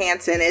Senior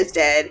Hansen is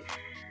dead.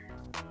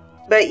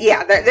 But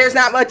yeah, there's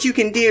not much you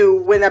can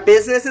do when a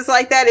business is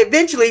like that.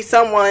 Eventually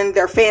someone,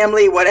 their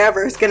family,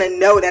 whatever, is going to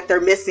know that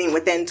they're missing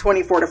within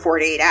 24 to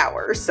 48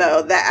 hours.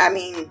 So that, I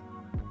mean,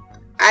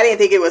 I didn't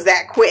think it was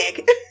that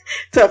quick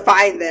to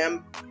find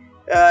them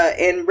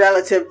in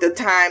relative to the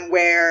time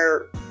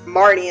where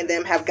Marty and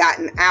them have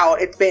gotten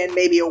out. It's been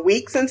maybe a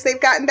week since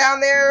they've gotten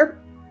down there.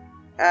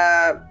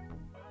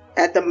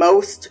 At the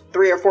most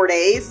 3 or 4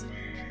 days.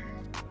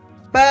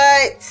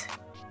 But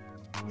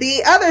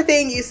the other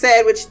thing you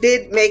said, which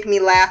did make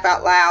me laugh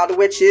out loud,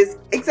 which is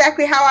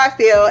exactly how I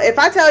feel. If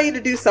I tell you to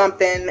do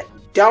something,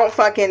 don't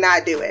fucking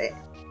not do it.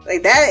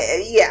 Like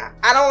that, yeah,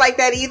 I don't like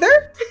that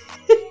either.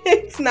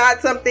 It's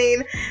not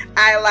something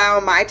I allow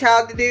my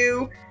child to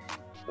do.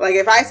 Like,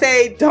 if I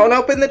say, don't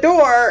open the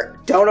door,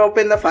 don't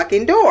open the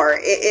fucking door.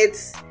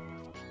 It's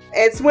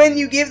when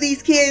you give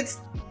these kids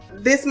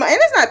this money,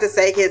 and it's not to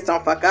say kids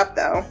don't fuck up,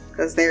 though,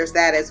 because there's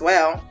that as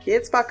well.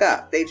 Kids fuck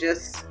up. They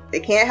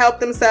can't help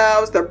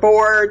themselves. They're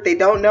bored. They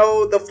don't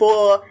know the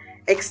full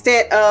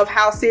extent of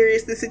how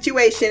serious the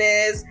situation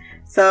is.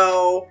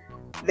 So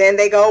then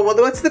they go, well,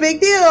 what's the big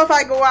deal if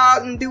I go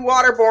out and do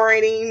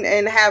waterboarding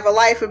and have a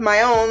life of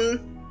my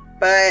own?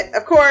 But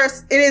of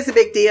course, it is a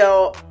big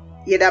deal,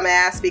 you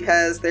dumbass,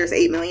 because there's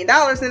 $8 million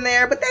in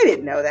there, but they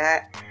didn't know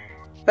that.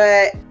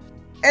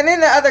 And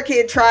then the other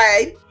kid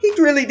tried. He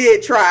really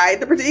did try.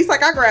 He's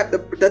like, I grabbed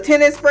the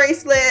tennis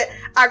bracelet.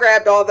 I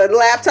grabbed all the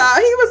laptop.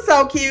 He was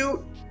so cute.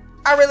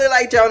 I really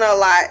like Jonah a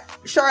lot.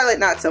 Charlotte,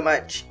 not so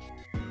much.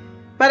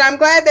 But I'm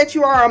glad that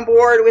you are on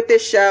board with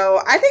this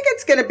show. I think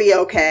it's going to be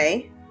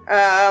okay.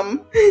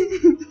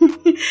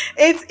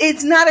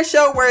 It's not a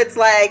show where it's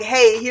like,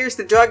 hey, here's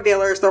the drug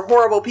dealers. They're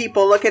horrible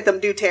people. Look at them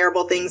do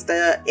terrible things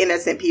to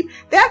innocent people.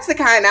 That's the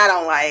kind I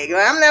don't like.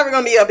 I'm never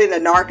going to be up into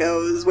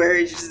Narcos where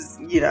it's just,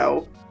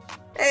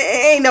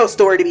 ain't no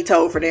story to be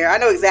told for there. I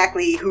know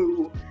exactly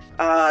who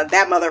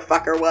that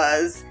motherfucker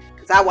was,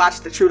 because I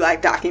watched the True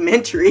Life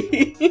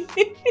documentary.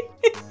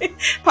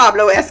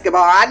 Pablo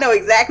Escobar. I know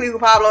exactly who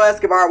Pablo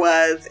Escobar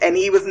was, and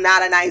he was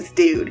not a nice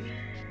dude.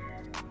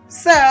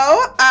 So,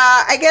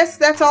 I guess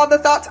that's all the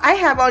thoughts I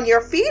have on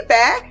your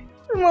feedback.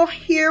 And we'll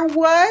hear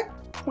what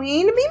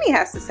Queen Mimi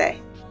has to say.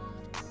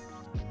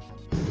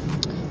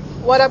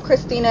 What up,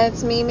 Christina?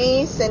 It's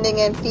Mimi sending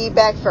in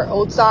feedback for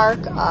Ozark,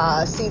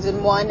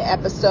 Season 1,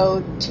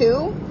 Episode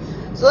 2.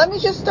 So let me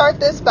just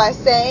start this by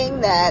saying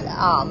that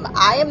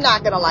I am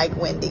not going to like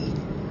Wendy.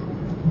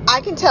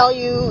 I can tell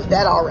you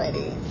that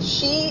already.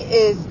 She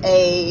is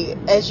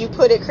as you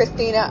put it,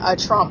 Christina, a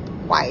Trump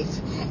wife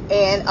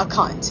and a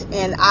cunt.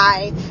 And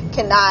I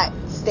cannot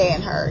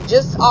stand her.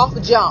 Just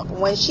off jump,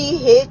 when she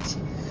hit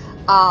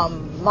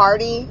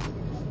Marty,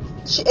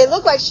 it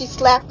looked like she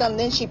slapped him,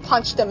 then she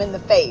punched him in the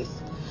face.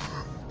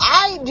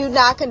 I do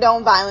not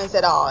condone violence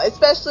at all,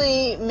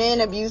 especially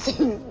men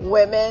abusing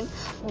women.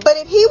 But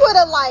if he would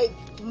have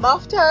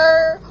muffed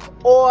her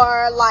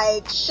or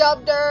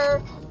shoved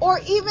her or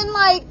even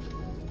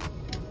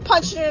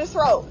punched her in the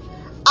throat,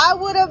 I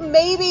would have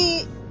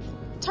maybe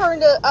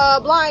turned a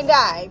blind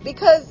eye,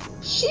 because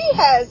she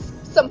has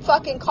some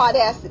fucking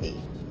caudacity.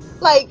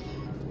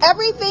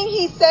 Everything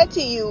he said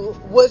to you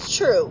was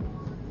true.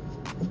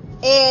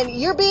 And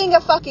you're being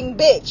a fucking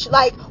bitch.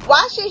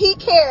 Why should he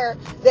care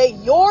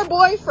that your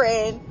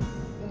boyfriend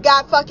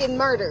got fucking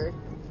murdered?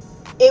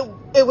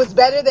 It was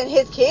better than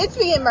his kids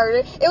being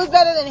murdered. It was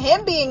better than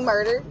him being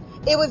murdered.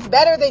 It was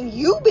better than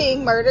you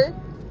being murdered.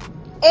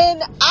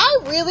 And I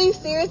really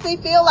seriously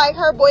feel like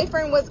her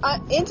boyfriend was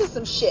into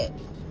some shit.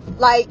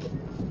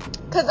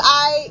 Because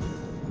I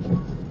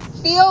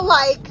feel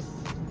like,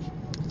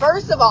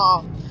 first of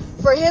all,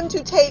 for him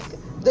to take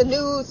the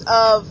news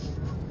of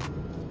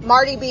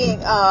Marty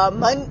being a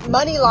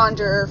money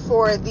launderer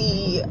for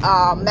the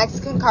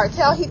Mexican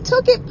cartel, he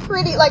took it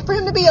pretty, for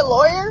him to be a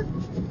lawyer,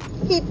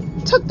 he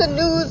took the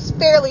news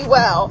fairly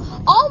well,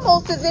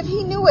 almost as if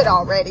he knew it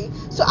already.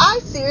 So I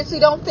seriously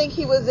don't think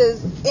he was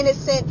as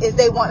innocent as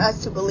they want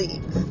us to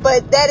believe.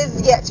 But that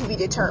is yet to be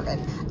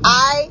determined.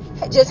 I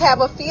just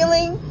have a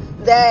feeling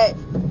that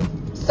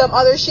some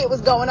other shit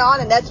was going on,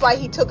 and that's why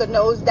he took a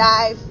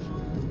nosedive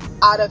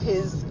out of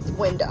his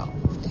window.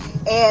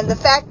 And the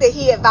fact that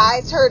he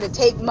advised her to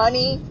take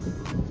money,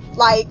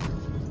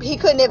 he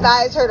couldn't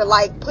advise her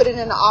to put it in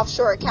an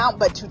offshore account,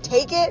 but to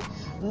take it,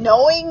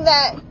 knowing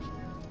that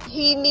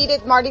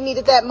Marty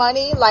needed that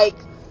money,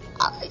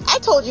 I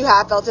told you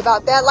how I felt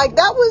about that.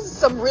 That was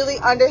some really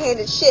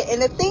underhanded shit.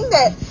 And the thing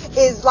that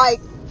is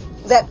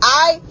that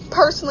I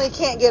personally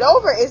can't get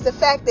over is the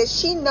fact that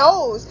she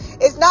knows.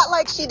 It's not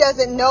like she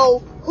doesn't know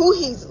who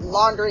he's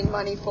laundering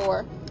money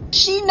for.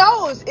 She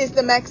knows it's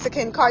the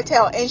Mexican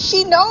cartel, and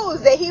she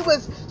knows that he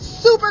was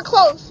super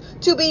close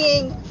to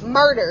being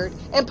murdered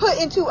and put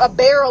into a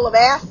barrel of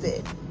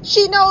acid.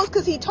 She knows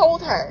because he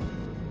told her.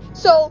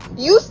 So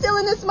you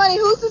stealing this money,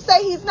 who's to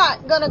say he's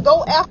not gonna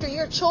go after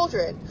your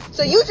children?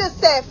 So you just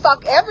said,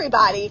 fuck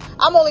everybody,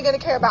 I'm only gonna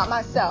care about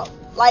myself.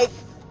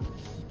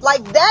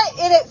 That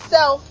in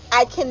itself,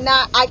 I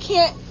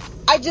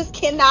just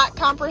cannot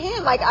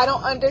comprehend. I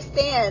don't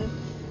understand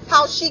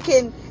how she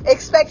can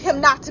expect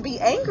him not to be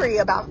angry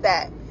about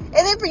that. And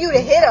then for you to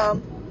hit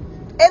him,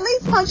 at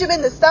least punch him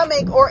in the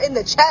stomach or in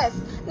the chest,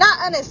 not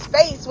on his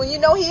face, when you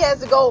know he has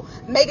to go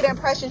make an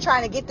impression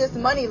trying to get this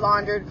money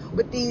laundered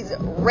with these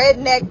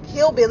redneck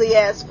hillbilly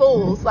ass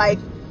fools. I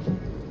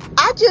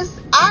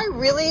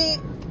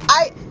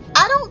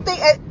I don't think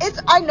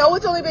I know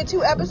it's only been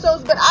 2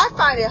 episodes, but I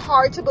find it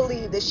hard to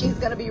believe that she's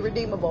going to be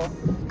redeemable,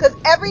 because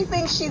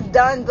everything she's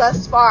done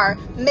thus far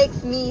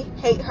makes me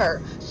hate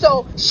her.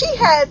 So she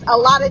has a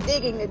lot of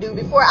digging to do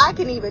before I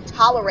can even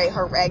tolerate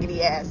her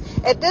raggedy ass.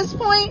 At this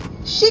point,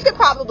 she could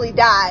probably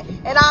die,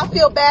 and I'll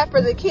feel bad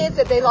for the kids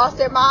that they lost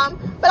their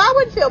mom, but I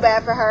wouldn't feel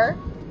bad for her.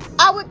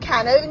 I would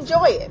kind of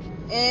enjoy it.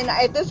 And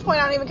at this point,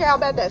 I don't even care how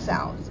bad that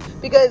sounds,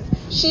 because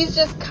she's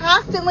just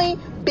constantly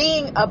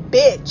being a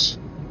bitch.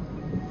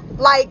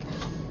 Like,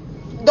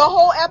 the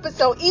whole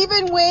episode,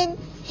 even when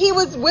he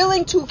was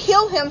willing to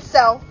kill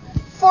himself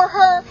for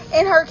her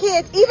and her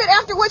kids, even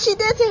after what she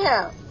did to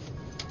him.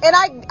 And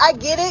I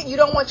get it, you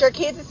don't want your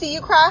kids to see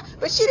you cry,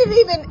 but she didn't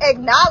even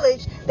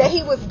acknowledge that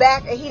he was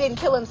back and he didn't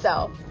kill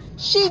himself.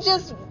 She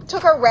just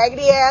took her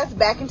raggedy ass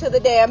back into the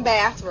damn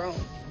bathroom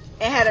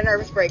and had a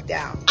nervous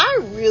breakdown. I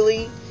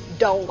really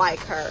don't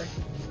like her.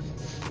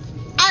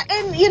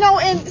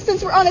 And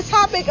since we're on the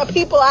topic of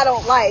people I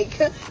don't like,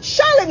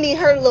 Charlotte needs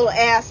her little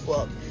ass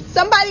whooped.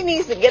 Somebody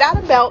needs to get out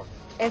a belt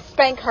and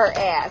spank her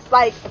ass.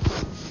 Like,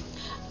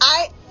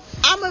 I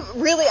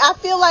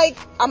feel like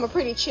I'm a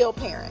pretty chill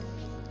parent.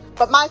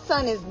 But my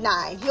son is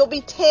 9. He'll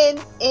be 10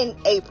 in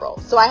April.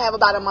 So I have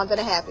about a month and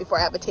a half before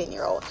I have a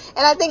 10-year-old.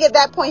 And I think at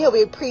that point he'll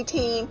be a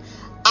preteen.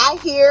 I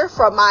hear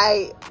from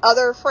my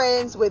other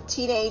friends with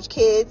teenage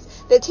kids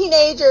that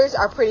teenagers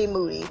are pretty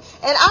moody.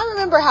 And I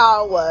remember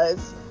how I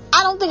was.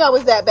 I don't think I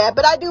was that bad,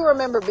 but I do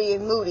remember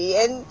being moody.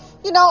 And,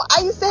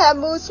 I used to have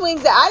mood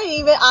swings that I didn't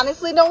even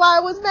honestly know why I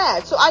was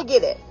mad. So I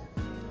get it.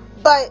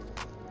 But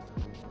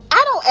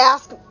I don't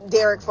ask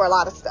Derek for a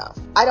lot of stuff.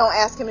 I don't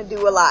ask him to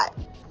do a lot.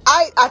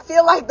 I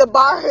feel like the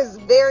bar is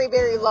very,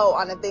 very low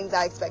on the things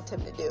I expect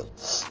him to do.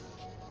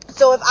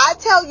 So if I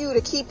tell you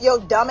to keep your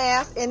dumb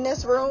ass in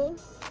this room,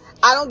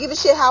 I don't give a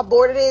shit how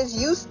bored it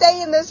is. You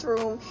stay in this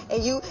room,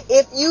 and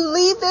if you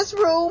leave this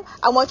room,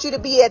 I want you to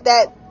be at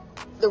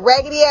the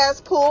raggedy ass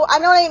pool. I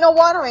know there ain't no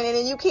water in it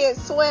and you can't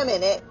swim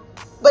in it,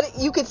 but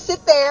you could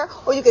sit there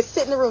or you could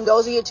sit in the room.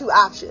 Those are your 2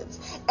 options.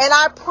 And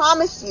I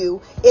promise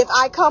you, if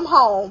I come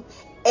home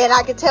and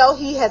I can tell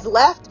he has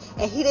left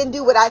and he didn't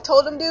do what I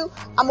told him to,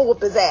 I'm gonna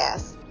whoop his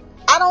ass.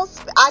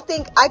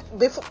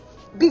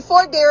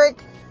 Before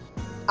Derek,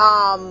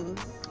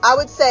 I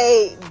would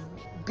say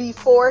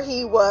before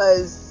he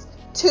was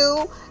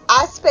 2,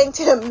 I spanked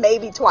him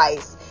maybe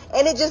twice.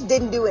 And it just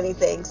didn't do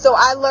anything. So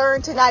I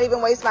learned to not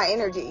even waste my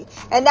energy.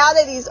 And now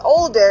that he's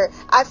older,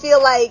 I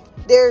feel like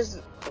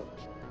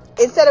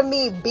instead of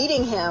me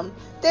beating him,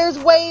 there's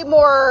way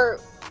more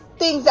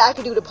things that I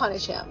could do to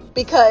punish him.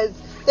 Because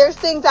there's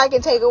things I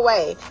can take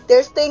away.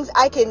 There's things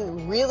I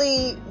can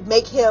really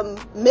make him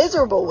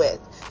miserable with.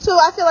 So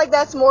I feel like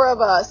that's more of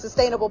a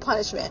sustainable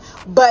punishment.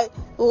 But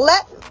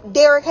let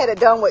Derek had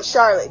done what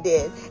Charlotte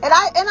did. And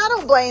I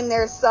don't blame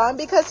their son,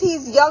 because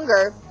he's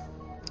younger.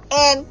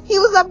 And he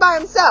was up by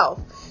himself.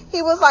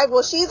 He was like,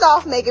 well, she's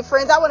off making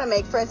friends. I want to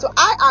make friends. So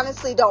I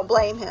honestly don't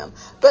blame him.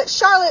 But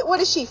Charlotte,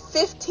 what is she,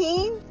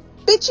 15?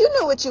 Bitch, you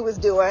knew what you was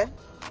doing.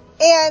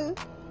 And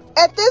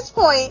at this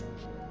point,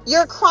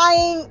 your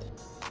crying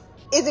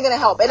isn't going to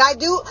help. And I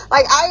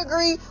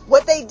agree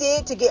what they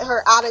did to get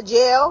her out of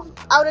jail.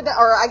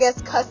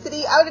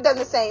 Custody. I would have done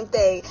the same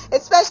thing.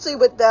 Especially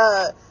with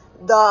the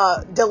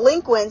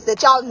delinquents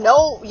that y'all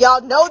know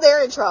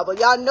they're in trouble.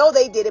 Y'all know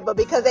they did it, but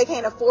because they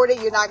can't afford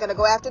it, you're not going to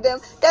go after them.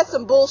 That's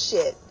some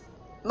bullshit.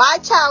 My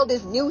child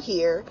is new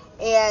here,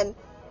 and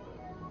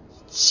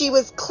she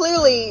was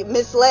clearly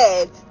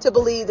misled to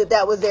believe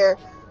that was their,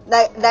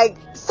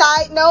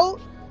 side note,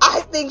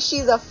 I think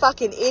she's a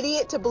fucking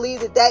idiot to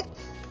believe that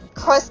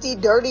crusty,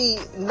 dirty,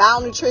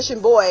 malnutrition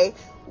boy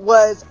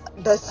was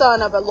the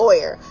son of a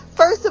lawyer.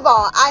 First of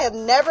all, I have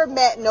never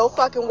met no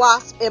fucking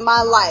wasp in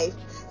my life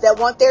that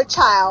want their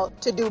child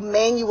to do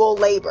manual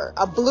labor.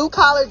 A blue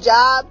collar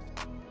job,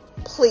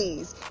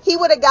 please. He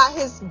would have got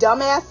his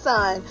dumbass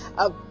son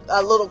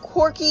a little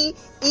quirky,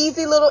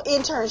 easy little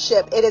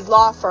internship at his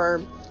law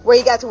firm where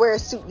he got to wear a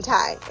suit and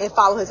tie and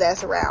follow his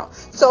ass around.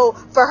 So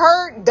for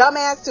her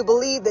dumbass to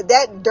believe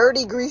that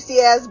dirty,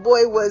 greasy ass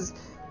boy was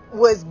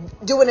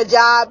doing a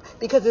job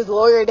because his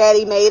lawyer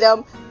daddy made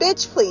him,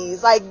 bitch,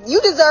 please. Like, you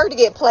deserve to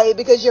get played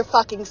because you're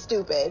fucking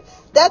stupid.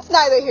 That's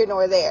neither here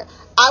nor there.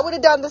 I would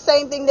have done the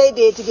same thing they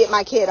did to get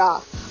my kid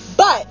off.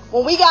 But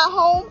when we got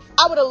home,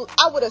 I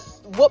would have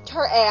whooped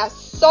her ass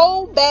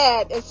so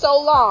bad and so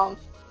long,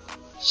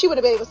 she would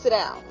have been able to sit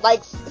down.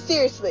 Like,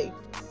 seriously.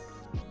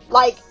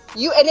 Like,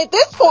 and at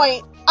this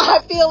point, I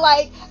feel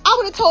like I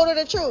would have told her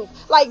the truth.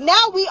 Like,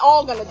 now we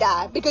all gonna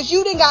die because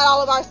you done got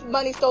all of our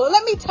money stolen.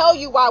 Let me tell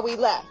you why we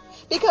left.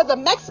 Because a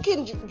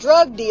Mexican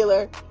drug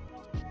dealer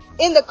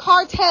in the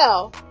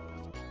cartel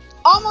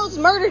almost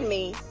murdered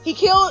me. He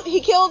killed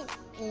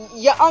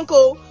your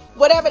uncle,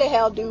 whatever the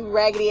hell dude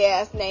raggedy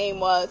ass name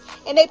was,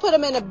 and they put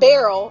him in a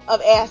barrel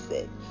of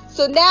acid.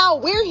 So now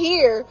we're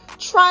here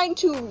trying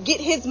to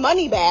get his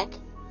money back.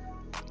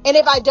 And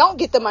if I don't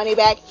get the money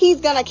back,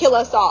 he's gonna kill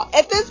us all.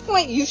 At this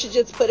point, you should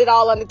just put it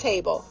all on the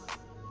table.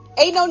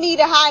 Ain't no need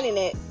of hiding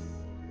it.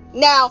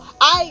 Now,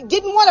 I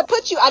didn't want to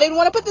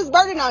put this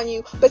burden on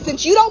you, but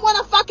since you don't want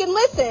to fucking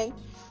listen,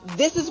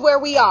 this is where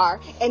we are,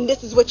 and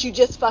this is what you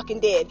just fucking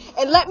did.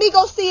 And let me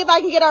go see if I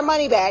can get our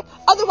money back.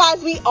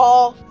 Otherwise, we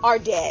all are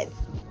dead.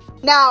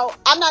 Now,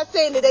 I'm not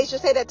saying that they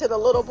should say that to the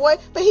little boy,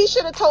 but he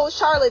should have told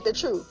Charlotte the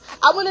truth.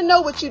 I want to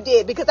know what you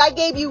did, because I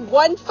gave you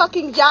one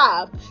fucking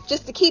job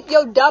just to keep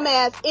your dumb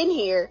ass in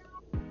here.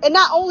 And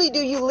not only do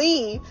you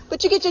leave,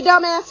 but you get your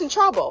dumb ass in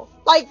trouble.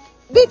 Like,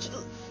 bitch,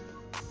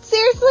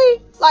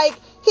 seriously? Like,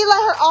 he let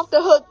her off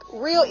the hook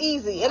real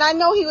easy. And I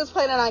know he was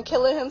planning on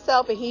killing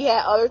himself and he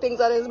had other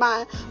things on his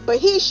mind, but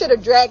he should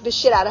have dragged the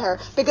shit out of her.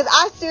 Because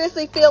I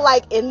seriously feel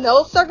like in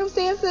those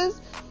circumstances,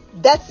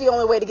 that's the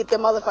only way to get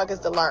them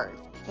motherfuckers to learn.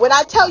 When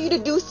I tell you to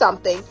do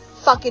something,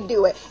 fucking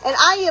do it. And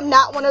I am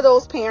not one of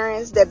those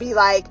parents that be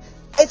like,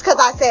 it's because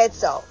I said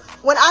so.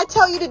 When I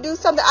tell you to do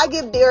something, I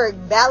give Derek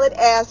valid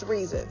ass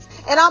reasons.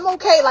 And I'm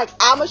okay. Like,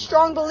 I'm a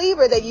strong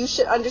believer that you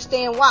should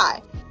understand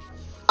why.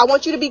 I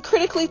want you to be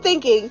critically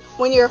thinking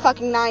when you're a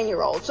fucking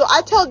 9-year-old. So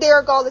I tell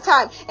Derek all the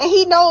time. And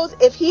he knows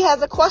if he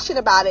has a question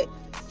about it,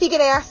 he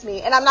can ask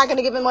me. And I'm not going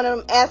to give him one of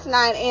them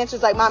asinine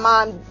answers like my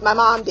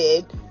mom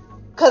did,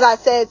 because I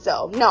said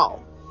so.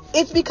 No.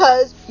 It's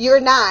because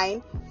you're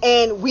 9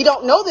 and we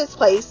don't know this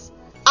place.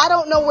 I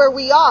don't know where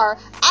we are.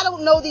 I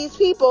don't know these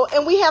people.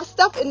 And we have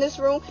stuff in this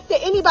room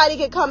that anybody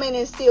can come in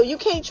and steal. You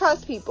can't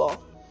trust people.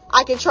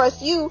 I can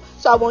trust you.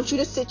 So I want you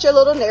to sit your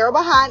little narrow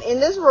behind in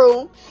this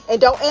room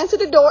and don't answer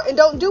the door and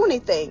don't do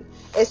anything.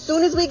 As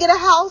soon as we get a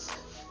house,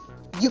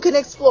 you can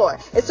explore.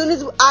 As soon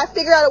as I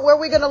figure out where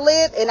we're going to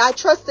live and I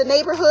trust the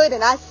neighborhood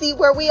and I see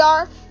where we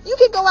are, you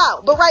can go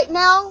out. But right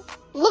now,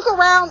 look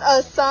around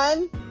us,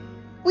 son.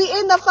 We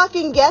in the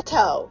fucking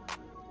ghetto.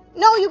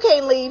 No, you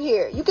can't leave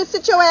here. You can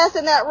sit your ass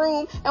in that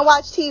room and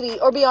watch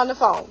TV or be on the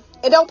phone.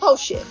 And don't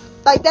post shit.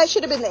 Like, that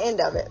should have been the end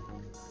of it.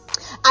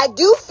 I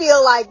do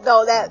feel like,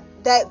 though, that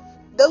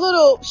the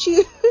little,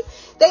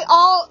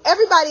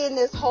 everybody in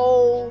this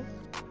whole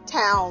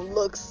town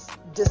looks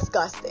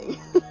disgusting.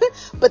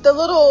 But the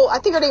little, I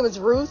think her name was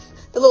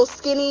Ruth, the little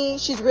skinny,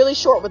 she's really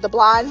short with the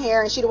blonde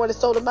hair and she the one that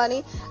stole the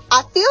money.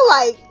 I feel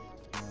like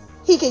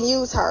he can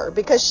use her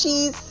because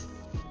she's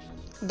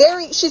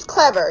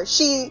clever.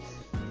 She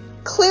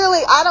clearly,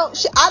 I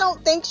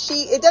don't think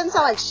it doesn't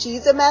sound like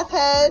she's a meth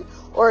head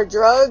or a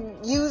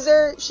drug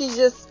user. She's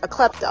just a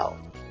klepto,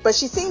 but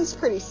she seems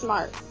pretty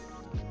smart.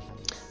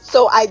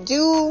 So I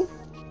don't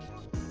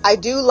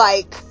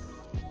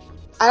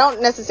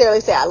necessarily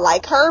say I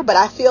like her, but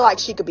I feel like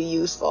she could be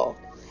useful.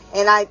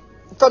 And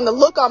from the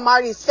look on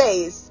Marty's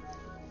face,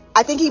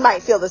 I think he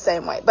might feel the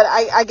same way, but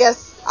I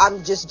guess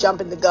I'm just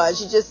jumping the gun.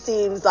 She just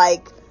seems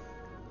like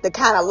the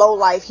kind of low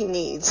life he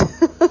needs.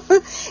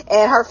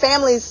 And her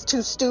family's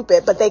too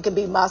stupid, but they can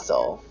be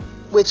muscle,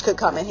 which could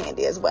come in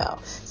handy as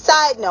well.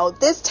 Side note,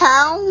 this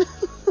town,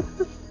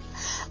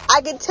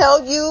 I can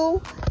tell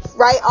you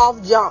right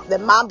off jump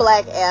that my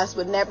black ass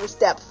would never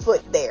step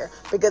foot there,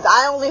 because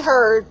I only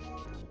heard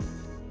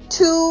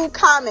 2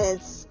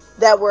 comments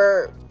that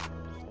were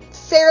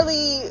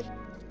fairly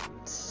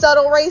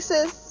subtle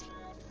racist,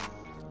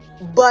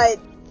 but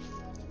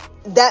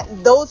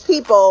those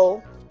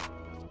people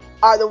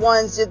are the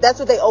ones, that's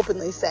what they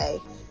openly say.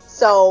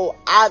 So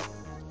I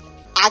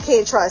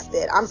can't trust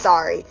it. I'm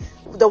sorry.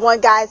 The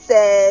one guy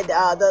said,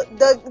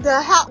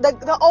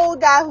 the old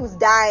guy who's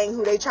dying,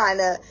 who they trying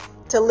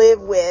to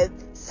live with,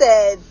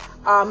 said,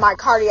 my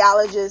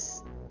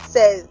cardiologist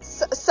said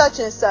such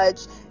and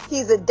such,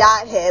 he's a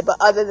dot head, but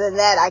other than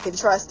that, I can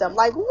trust him.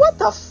 Like, what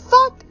the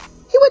fuck?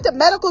 He went to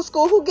medical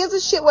school. Who gives a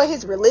shit what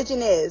his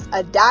religion is?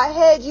 A dot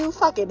head, you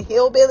fucking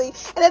hillbilly.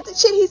 And that's the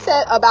shit he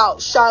said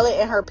about Charlotte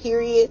and her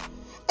period.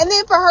 And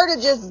then for her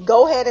to just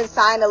go ahead and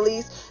sign a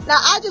lease. Now,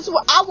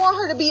 I want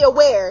her to be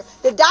aware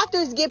that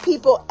doctors give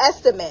people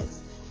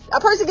estimates. A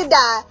person could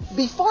die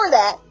before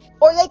that,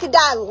 or they could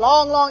die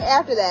long, long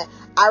after that.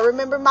 I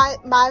remember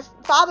my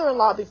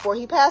father-in-law, before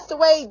he passed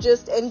away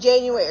just in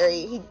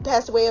January. He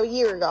passed away a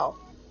year ago.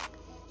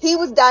 He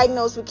was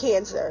diagnosed with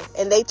cancer,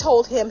 and they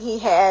told him he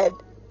had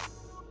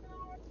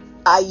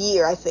a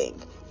year, I think.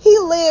 He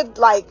lived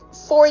like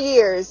 4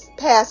 years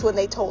past when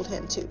they told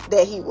him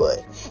that he would.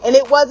 And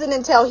it wasn't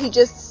until he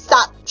just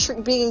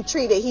stopped being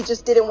treated, he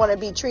just didn't want to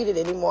be treated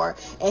anymore,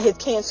 and his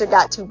cancer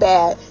got too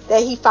bad,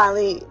 that he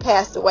finally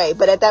passed away.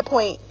 But at that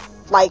point,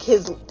 like,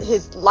 his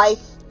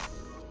life,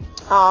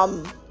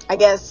 I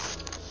guess,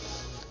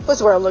 what's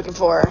the word I'm looking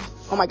for?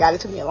 Oh my God,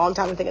 it took me a long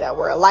time to think of that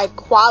word. Life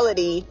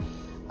quality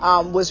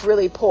was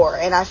really poor.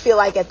 And I feel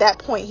like at that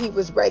point he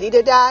was ready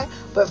to die.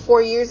 But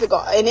 4 years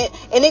ago, and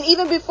then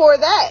even before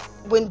that,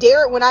 when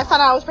I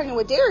found out I was pregnant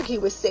with Derek, he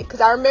was sick.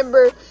 Because I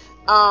remember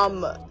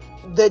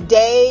the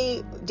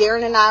day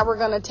Darren and I were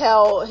going to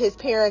tell his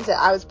parents that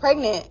I was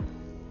pregnant,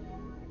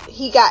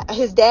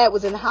 his dad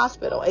was in the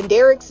hospital. And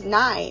Derek's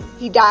 9.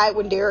 He died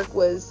when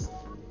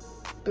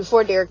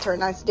before Derek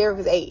turned 9. So Derek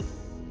was 8.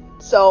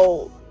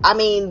 So, I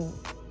mean,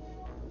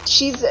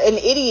 she's an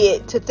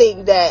idiot to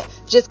think that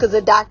just because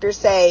the doctors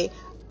say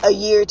a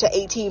year to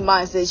 18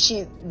 months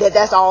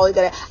that's all he's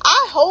gonna.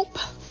 I hope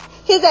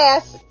his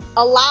ass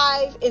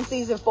alive in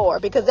season 4,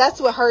 because that's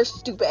what her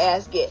stupid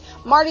ass get.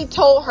 Marty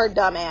told her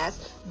dumb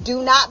ass,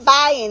 do not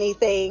buy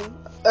anything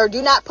or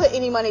do not put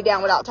any money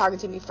down without talking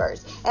to me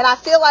first. And I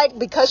feel like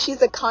because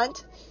she's a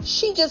cunt,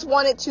 she just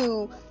wanted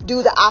to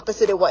do the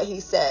opposite of what he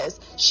says.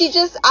 She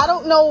just, I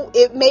don't know,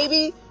 if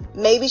maybe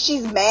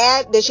she's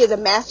mad that she has a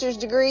master's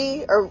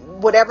degree or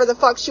whatever the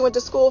fuck she went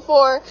to school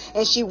for,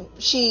 and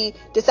she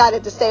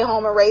decided to stay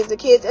home and raise the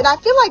kids. And I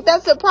feel like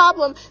that's a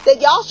problem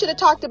that y'all should have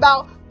talked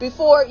about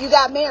before you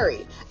got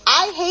married.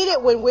 I hate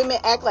it when women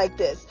act like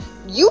this.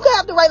 You can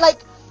have the right, like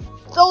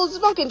those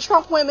fucking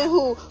Trump women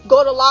who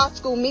go to law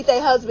school, meet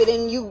their husband,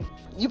 and you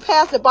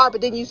pass the bar,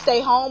 but then you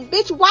stay home.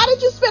 Bitch, why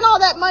did you spend all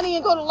that money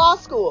and go to law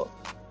school?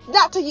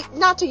 Not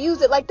to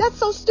use it. Like, that's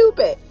so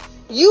stupid.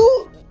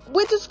 You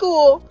went to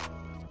school,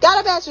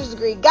 got a master's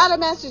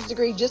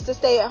degree just to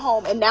stay at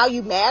home, and now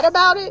you mad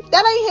about it?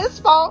 That ain't his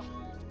fault.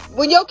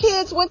 When your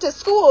kids went to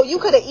school, you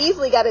could have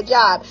easily got a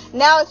job.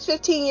 Now it's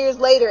 15 years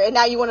later, and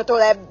now you want to throw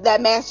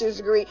that master's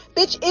degree.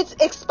 Bitch, it's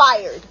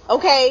expired,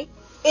 okay?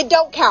 It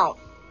don't count.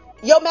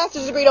 Your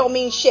master's degree don't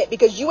mean shit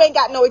because you ain't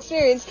got no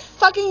experience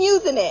fucking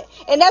using it.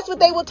 And that's what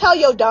they will tell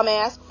your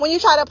dumbass when you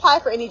try to apply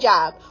for any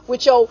job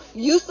with your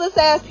useless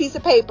ass piece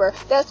of paper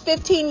that's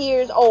 15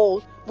 years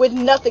old with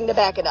nothing to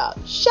back it up.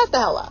 Shut the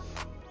hell up.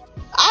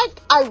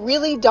 I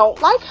really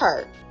don't like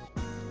her.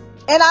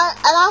 And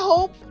I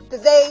hope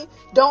that they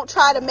don't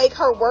try to make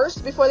her worse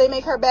before they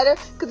make her better,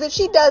 because if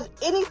she does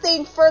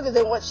anything further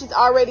than what she's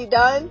already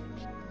done,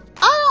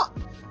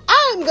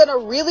 I'm gonna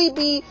really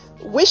be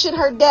wishing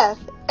her death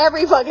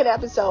every fucking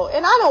episode,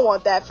 and I don't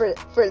want that for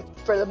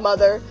the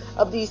mother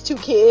of these 2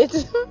 kids.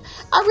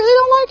 I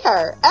really don't like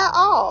her at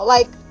all.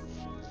 Like,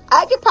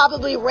 I could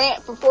probably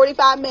rant for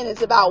 45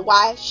 minutes about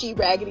why she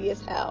raggedy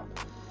as hell.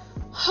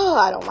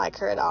 I don't like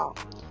her at all.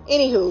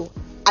 Anywho,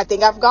 I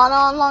think I've gone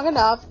on long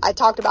enough. I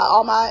talked about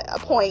all my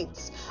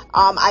points.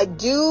 I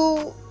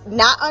do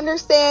not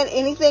understand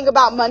anything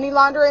about money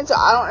laundering, so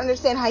I don't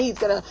understand how he's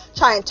gonna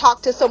try and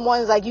talk to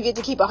someone like, you get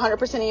to keep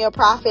 100% of your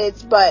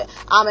profits, but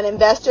I'm an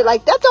investor.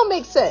 Like, that don't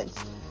make sense.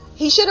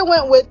 He should have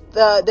went with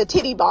the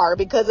titty bar,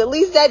 because at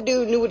least that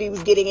dude knew what he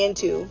was getting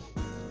into,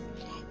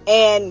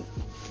 and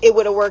it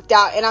would have worked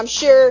out. And I'm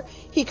sure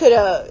he could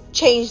have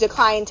changed the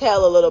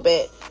clientele a little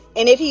bit,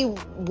 and if he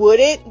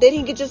wouldn't, then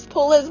he could just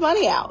pull his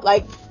money out.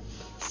 Like,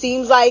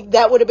 seems like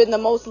that would have been the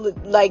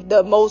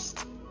most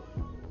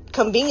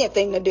convenient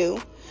thing to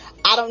do.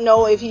 I don't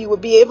know if he would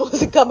be able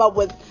to come up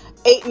with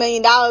 $8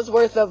 million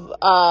worth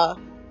of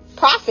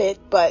profit,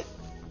 but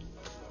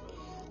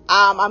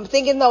I'm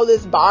thinking, though,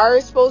 this bar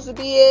is supposed to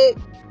be it.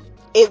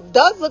 It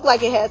does look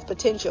like it has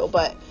potential,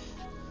 but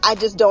I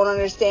just don't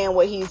understand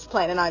what he's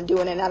planning on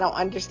doing, and I don't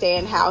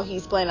understand how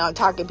he's planning on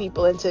talking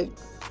people into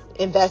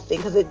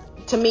investing, because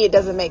to me it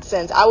doesn't make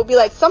sense. I would be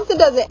like, something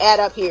doesn't add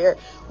up here.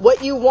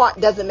 What you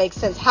want doesn't make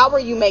sense. How are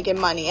you making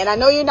money? And I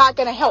know you're not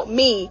going to help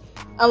me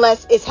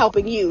unless it's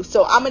helping you,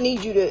 so I'm gonna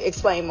need you to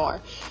explain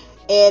more.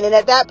 And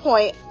at that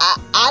point,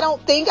 I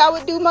don't think I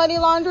would do money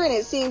laundering.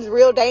 It seems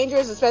real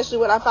dangerous, especially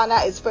when I find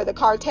out it's for the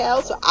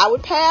cartel, so I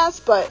would pass,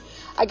 but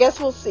I guess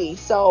we'll see.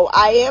 So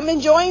I am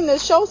enjoying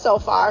this show so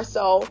far.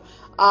 So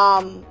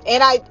and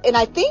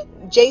I think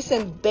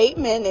Jason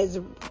Bateman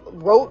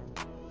wrote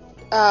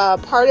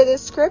part of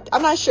this script.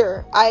 I'm not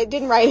sure. I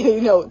didn't write any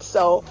notes,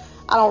 so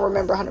I don't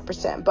remember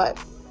 100%, but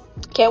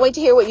can't wait to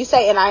hear what you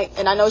say. And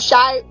I know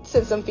Shy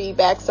sent some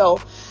feedback, so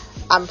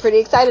I'm pretty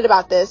excited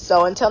about this.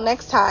 So until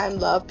next time,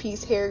 love,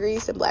 peace, hair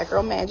grease, and black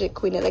girl magic.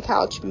 Queen of the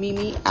couch,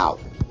 Mimi out.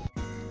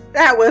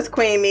 That was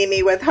Queen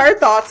Mimi with her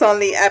thoughts on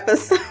the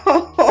episode.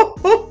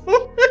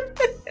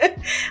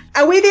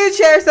 And we did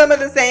share some of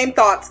the same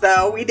thoughts,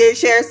 though. The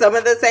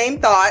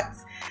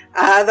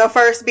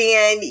first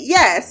being,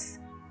 yes,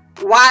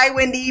 why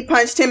Wendy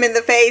punched him in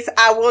the face,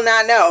 I will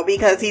not know,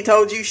 because he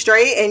told you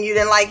straight and you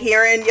didn't like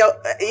hearing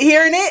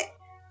it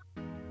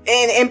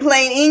in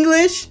plain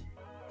English.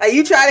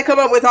 You try to come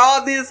up with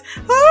all this,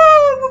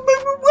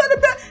 what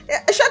about,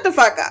 shut the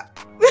fuck up.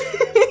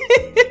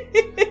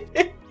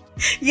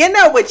 You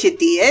know what you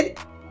did.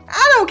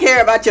 I don't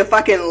care about your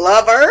fucking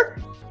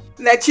lover,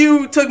 that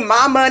you took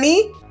my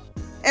money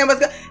and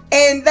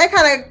that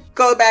kind of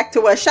go back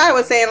to what Shy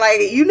was saying,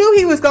 like, you knew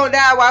he was gonna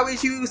die, why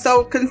was you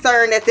so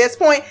concerned at this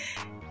point?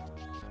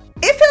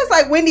 It feels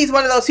like Wendy's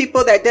one of those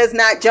people that does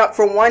not jump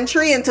from one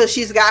tree until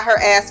she's got her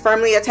ass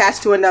firmly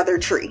attached to another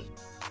tree.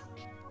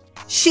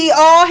 She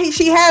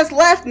has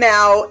left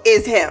now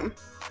is him.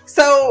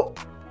 So,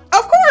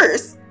 of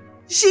course,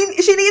 she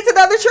needs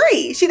another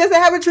tree. She doesn't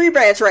have a tree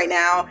branch right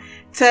now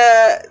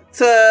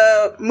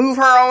to move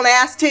her own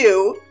ass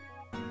to.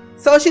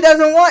 So she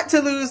doesn't want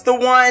to lose the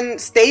one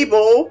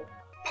stable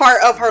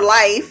part of her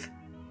life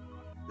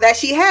that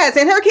she has.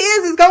 And her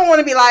kids is going to want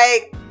to be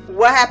like,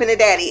 what happened to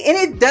daddy? And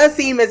it does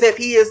seem as if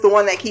he is the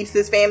one that keeps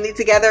his family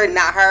together,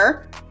 not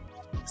her.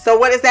 So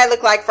what does that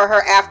look like for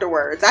her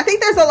afterwards? I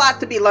think there's a lot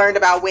to be learned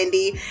about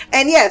Wendy.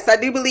 And yes, I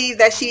do believe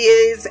that she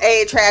is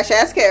a trash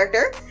ass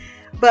character.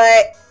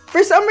 But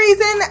for some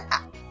reason,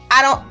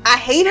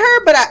 I hate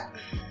her, but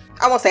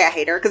I won't say I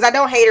hate her because I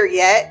don't hate her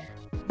yet.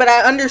 but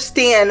I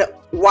understand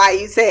why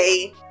you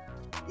say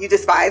you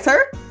despise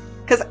her,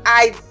 because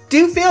I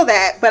do feel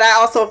that, but I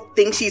also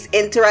think she's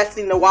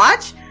interesting to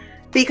watch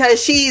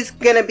because she's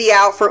gonna be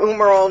out for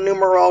numeral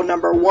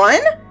number 1,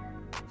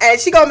 and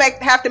she gonna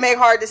have to make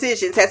hard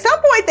decisions. At some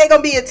point they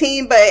gonna be a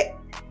team, but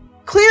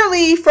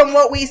clearly from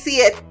what we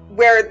see at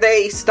where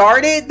they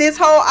started this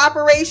whole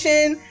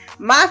operation,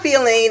 my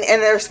feeling,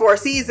 and there's 4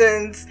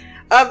 seasons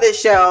of this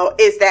show,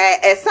 is that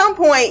at some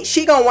point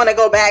she gonna want to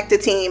go back to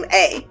team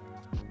A.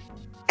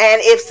 And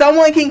if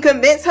someone can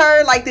convince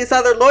her, like this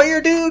other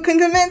lawyer dude can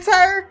convince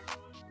her,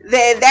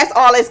 then that's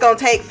all it's gonna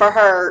take for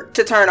her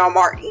to turn on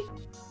Marty.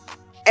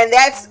 And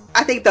that's,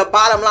 I think, the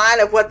bottom line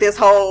of what this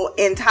whole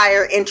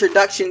entire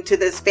introduction to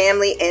this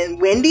family and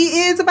Wendy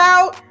is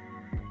about,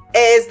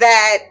 is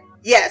that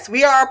yes,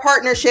 we are a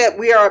partnership,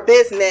 we are a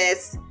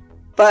business,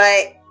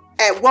 but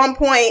at one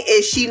point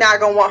is she not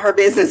gonna want her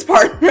business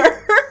partner?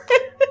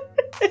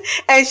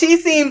 And she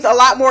seems a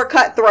lot more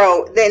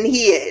cutthroat than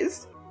he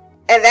is.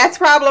 And that's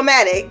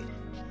problematic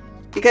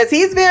because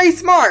he's very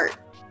smart.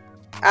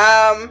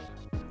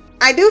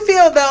 I do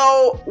feel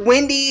though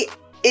Wendy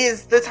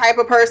is the type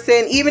of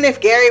person, even if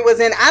Gary was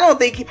in, I don't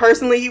think he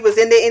was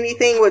into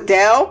anything with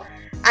Dell.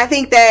 I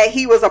think that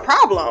he was a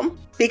problem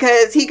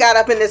because he got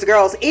up in this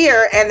girl's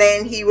ear and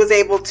then he was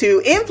able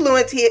to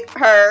influence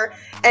her,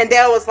 and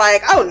Dell was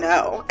like, oh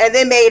no, and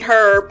then made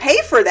her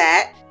pay for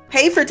that,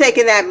 pay for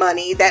taking that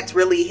money that's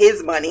really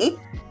his money,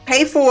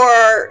 pay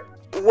for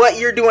what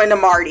you're doing to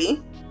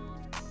Marty.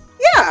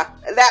 Yeah,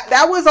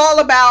 that was all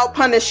about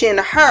punishing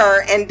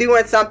her and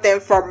doing something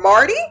for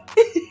Marty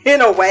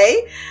in a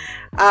way,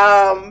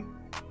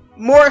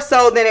 more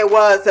so than it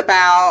was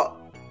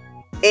about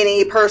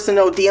any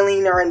personal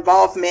dealing or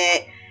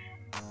involvement.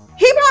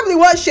 He probably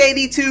was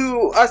shady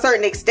to a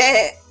certain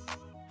extent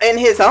in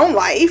his own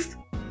life,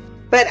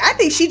 but I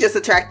think she just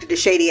attracted to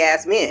shady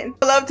ass men.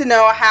 I'd love to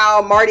know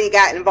how Marty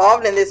got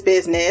involved in this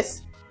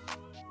business,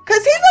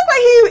 because he looked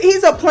like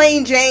he's a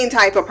plain Jane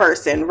type of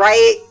person,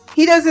 right?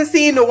 He doesn't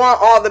seem to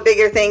want all the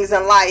bigger things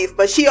in life,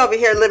 but she over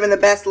here living the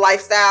best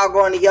lifestyle,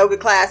 going to yoga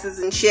classes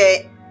and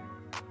shit.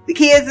 The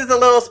kids is a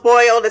little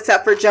spoiled,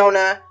 except for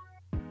Jonah.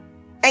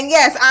 And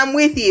yes, I'm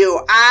with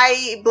you.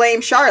 I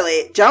blame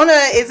Charlotte.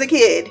 Jonah is a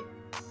kid,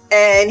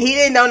 and he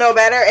didn't know no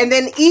better. And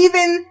then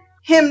even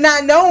him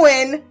not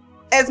knowing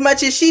as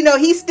much as she know,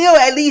 he still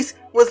at least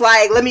was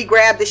like, let me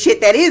grab the shit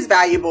that is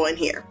valuable in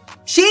here.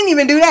 She didn't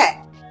even do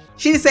that.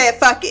 She just said,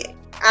 fuck it.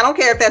 I don't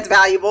care if that's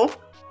valuable.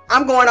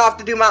 I'm going off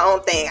to do my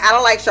own thing. I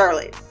don't like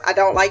Charlotte. I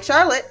don't like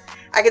Charlotte.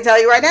 I can tell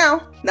you right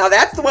now. Now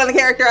that's the one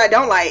character I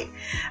don't like.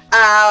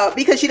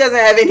 Because she doesn't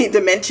have any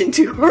dimension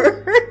to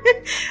her.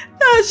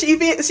 She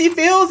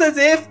feels as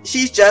if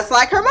she's just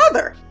like her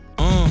mother.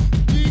 Now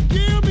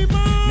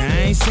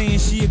I ain't saying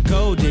she a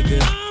gold digger,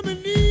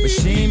 but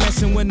she ain't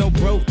messing with no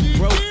broke.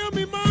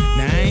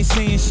 Now I ain't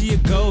saying she a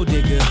gold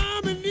digger,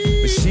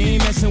 but she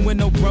ain't messing with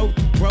no broke.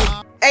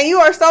 And you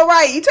are so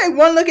right. You take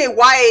one look at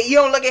Wyatt, you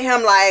don't look at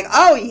him like,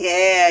 oh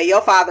yeah,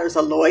 your father's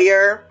a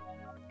lawyer.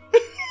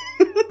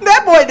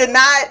 That boy did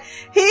not.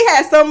 He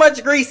has so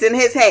much grease in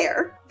his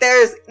hair.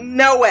 There's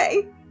no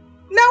way.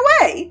 No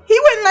way. He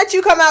wouldn't let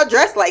you come out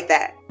dressed like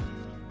that.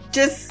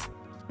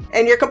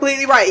 And you're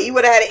completely right. He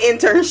would have had an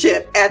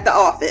internship at the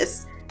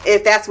office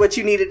if that's what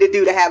you needed to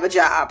do to have a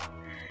job.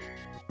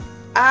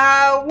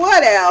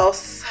 What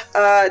else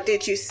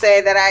did you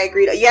say that I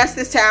agreed? Yes,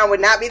 this town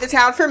would not be the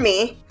town for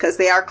me, because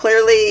they are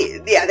clearly,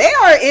 they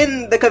are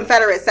in the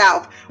Confederate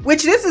South,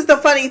 which this is the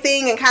funny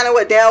thing and kind of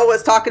what Dell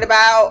was talking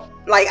about.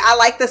 Like, I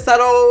like the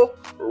subtle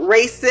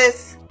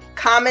racist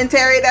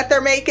commentary that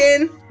they're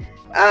making.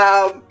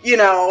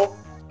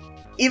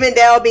 Even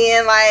Dell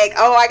being like,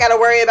 oh, I gotta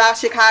worry about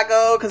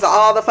Chicago because of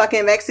all the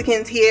fucking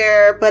Mexicans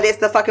here, but it's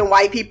the fucking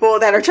white people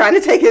that are trying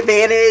to take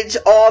advantage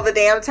all the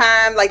damn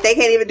time. Like, they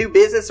can't even do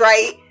business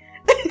right.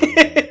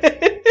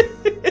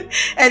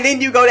 And then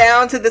you go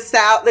down to the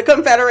South, the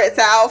Confederate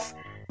South,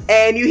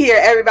 and you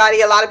hear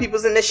a lot of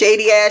people's in the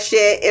shady ass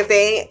shit. If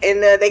they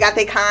they got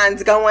their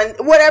cons going,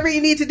 whatever you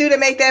need to do to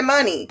make that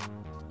money.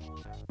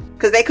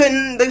 Because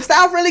the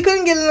South really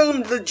couldn't get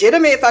them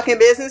legitimate fucking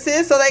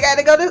businesses, so they got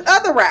to go the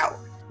other route.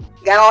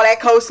 Got all that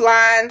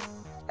coastline.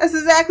 That's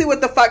exactly what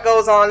the fuck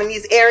goes on in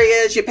these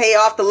areas. You pay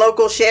off the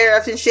local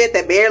sheriffs and shit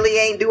that barely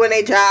ain't doing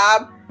their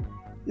job.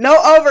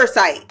 No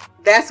oversight.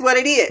 That's what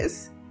it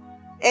is.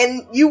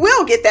 And you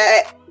will get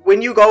that when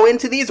you go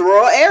into these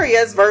rural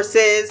areas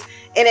versus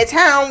in a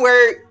town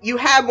where you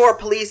have more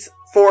police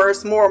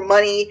force, more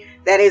money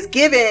that is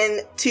given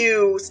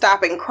to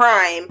stopping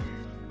crime.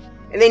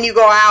 And then you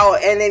go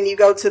out and then you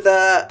go to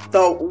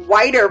the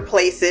whiter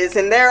places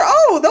and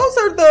those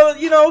are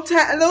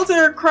the, those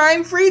are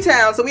crime-free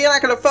towns. So we're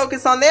not going to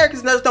focus on there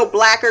because there's no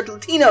black or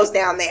Latinos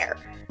down there.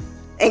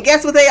 And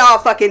guess what they all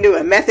fucking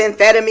doing?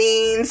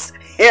 Methamphetamines,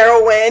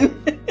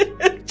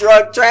 heroin,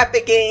 drug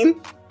trafficking.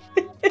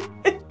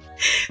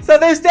 So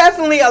there's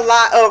definitely a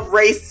lot of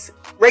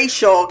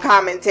racial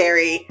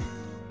commentary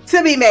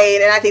to be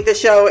made, and I think the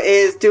show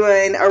is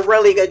doing a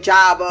really good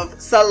job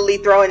of subtly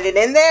throwing it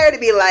in there to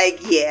be like,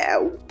 yeah,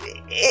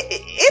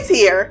 it's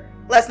here.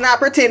 Let's not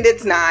pretend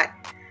it's not.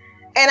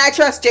 And I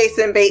trust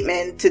Jason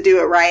Bateman to do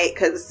it right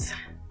because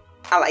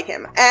I like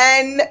him.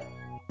 And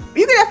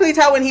you can definitely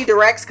tell when he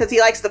directs because he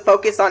likes to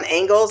focus on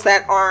angles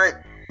that aren't,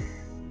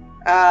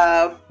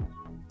 I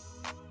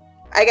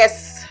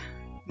guess,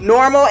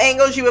 normal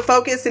angles you would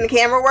focus in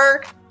camera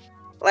work.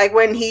 Like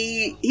when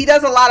he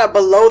does a lot of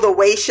below the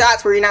waist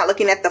shots where you're not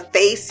looking at the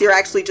face, you're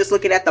actually just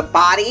looking at the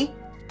body.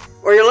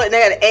 Or you're looking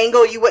at an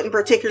angle you wouldn't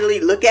particularly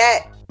look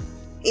at.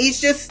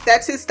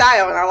 That's his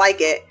style and I like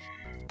it.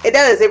 It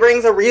does. It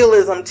brings a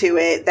realism to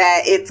it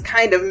that it's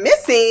kind of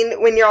missing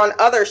when you're on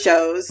other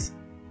shows.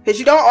 Because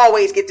you don't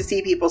always get to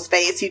see people's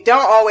face. You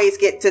don't always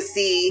get to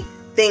see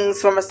things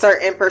from a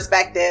certain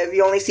perspective.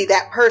 You only see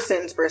that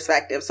person's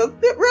perspective. So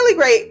really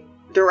great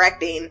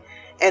directing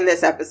in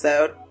this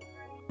episode.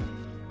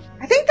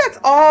 I think that's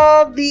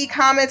all the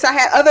comments I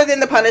had other than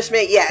the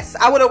punishment. Yes,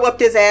 I would have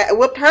whooped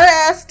her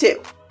ass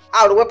too.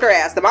 I would have whooped her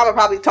ass. The mama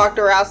probably talked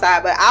to her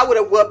outside, but I would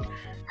have whooped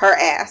her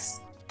ass.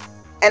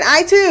 And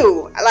I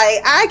too,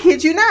 like, I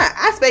kid you not,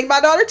 I spanked my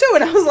daughter too.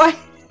 And I was like,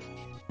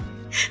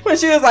 when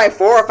she was like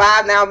 4 or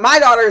 5, now my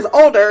daughter is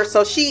older,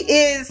 so she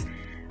is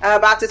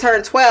about to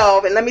turn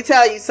 12. And let me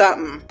tell you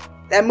something,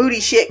 that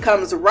moody shit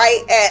comes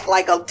right at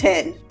like a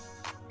 10.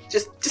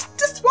 Just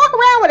walk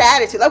around with an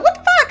attitude. Like, what the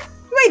fuck?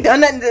 You ain't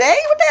done nothing today.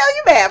 What the hell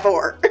you mad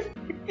for?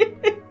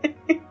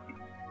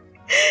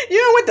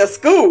 You went to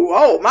school.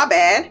 Oh, my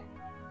bad.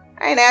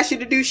 I ain't asked you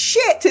to do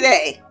shit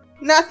today.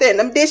 Nothing.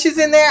 Them dishes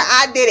in there,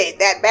 I did it.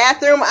 That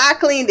bathroom, I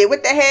cleaned it.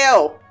 What the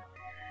hell?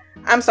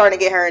 I'm starting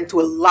to get her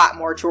into a lot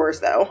more chores,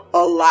 though.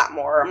 A lot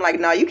more. I'm like,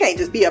 no, you can't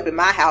just be up in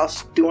my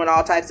house doing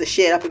all types of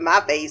shit up in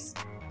my face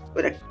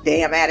with a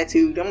damn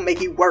attitude. I'm gonna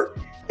make you work.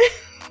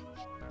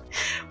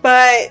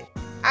 But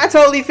I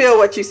totally feel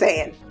what you're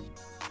saying.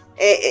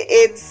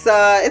 It's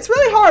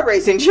really hard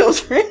raising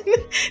children,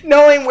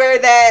 knowing where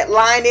that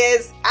line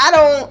is.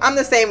 I'm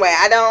the same way.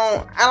 I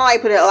don't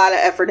like putting a lot of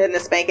effort into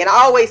spanking. I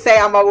always say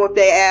I'm gonna whoop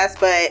their ass,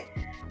 but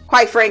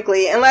quite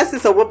frankly, unless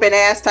it's a whooping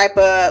ass type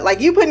of, like,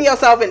 you putting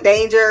yourself in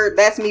danger,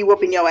 that's me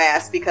whooping your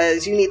ass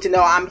because you need to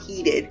know I'm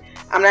heated.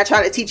 I'm not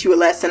trying to teach you a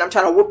lesson. I'm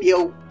trying to whoop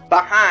you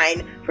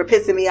behind for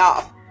pissing me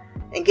off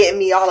and getting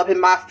me all up in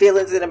my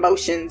feelings and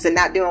emotions and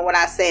not doing what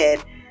I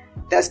said.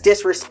 That's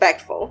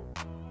disrespectful.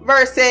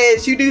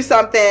 Versus you do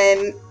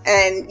something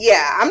and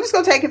yeah, I'm just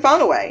gonna take your phone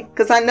away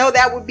because I know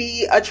that would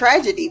be a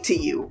tragedy to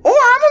you. Or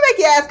I'm gonna make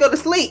your ass go to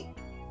sleep.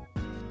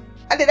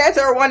 I did that to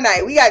her one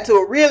night. We got to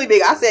a really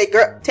big, I said,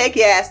 girl, take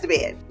your ass to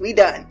bed. We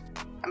done.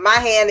 My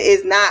hand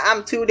is not,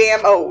 I'm too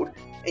damn old.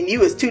 And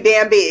you is too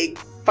damn big.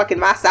 Fucking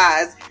my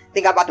size.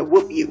 Think I'm about to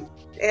whoop you.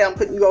 Damn, I'm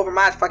putting you over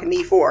my fucking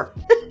knee for.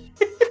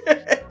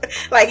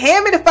 Like,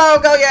 hand me the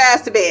phone, go your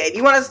ass to bed.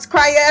 You want to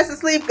cry your ass to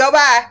sleep? Go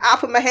by. I'll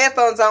put my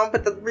headphones on,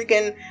 put the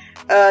freaking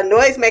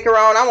noise maker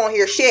on. I won't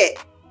hear shit.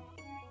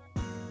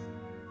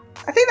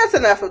 I think that's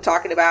enough of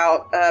talking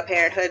about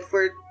parenthood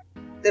for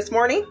this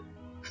morning.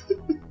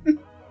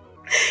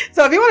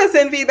 So if you want to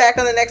send feedback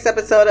on the next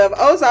episode of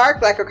Ozark,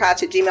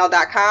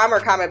 blackgirlcouch@gmail.com or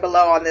comment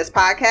below on this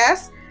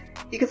podcast.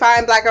 You can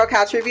find Black Girl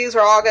Couch Reviews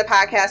where all good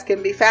podcasts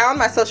can be found.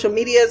 My social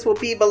medias will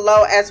be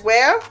below as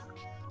well.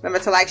 Remember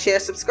to like, share,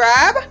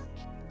 subscribe.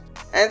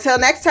 Until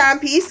next time,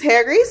 peace,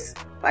 hair grease,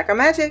 Black Girl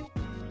Magic.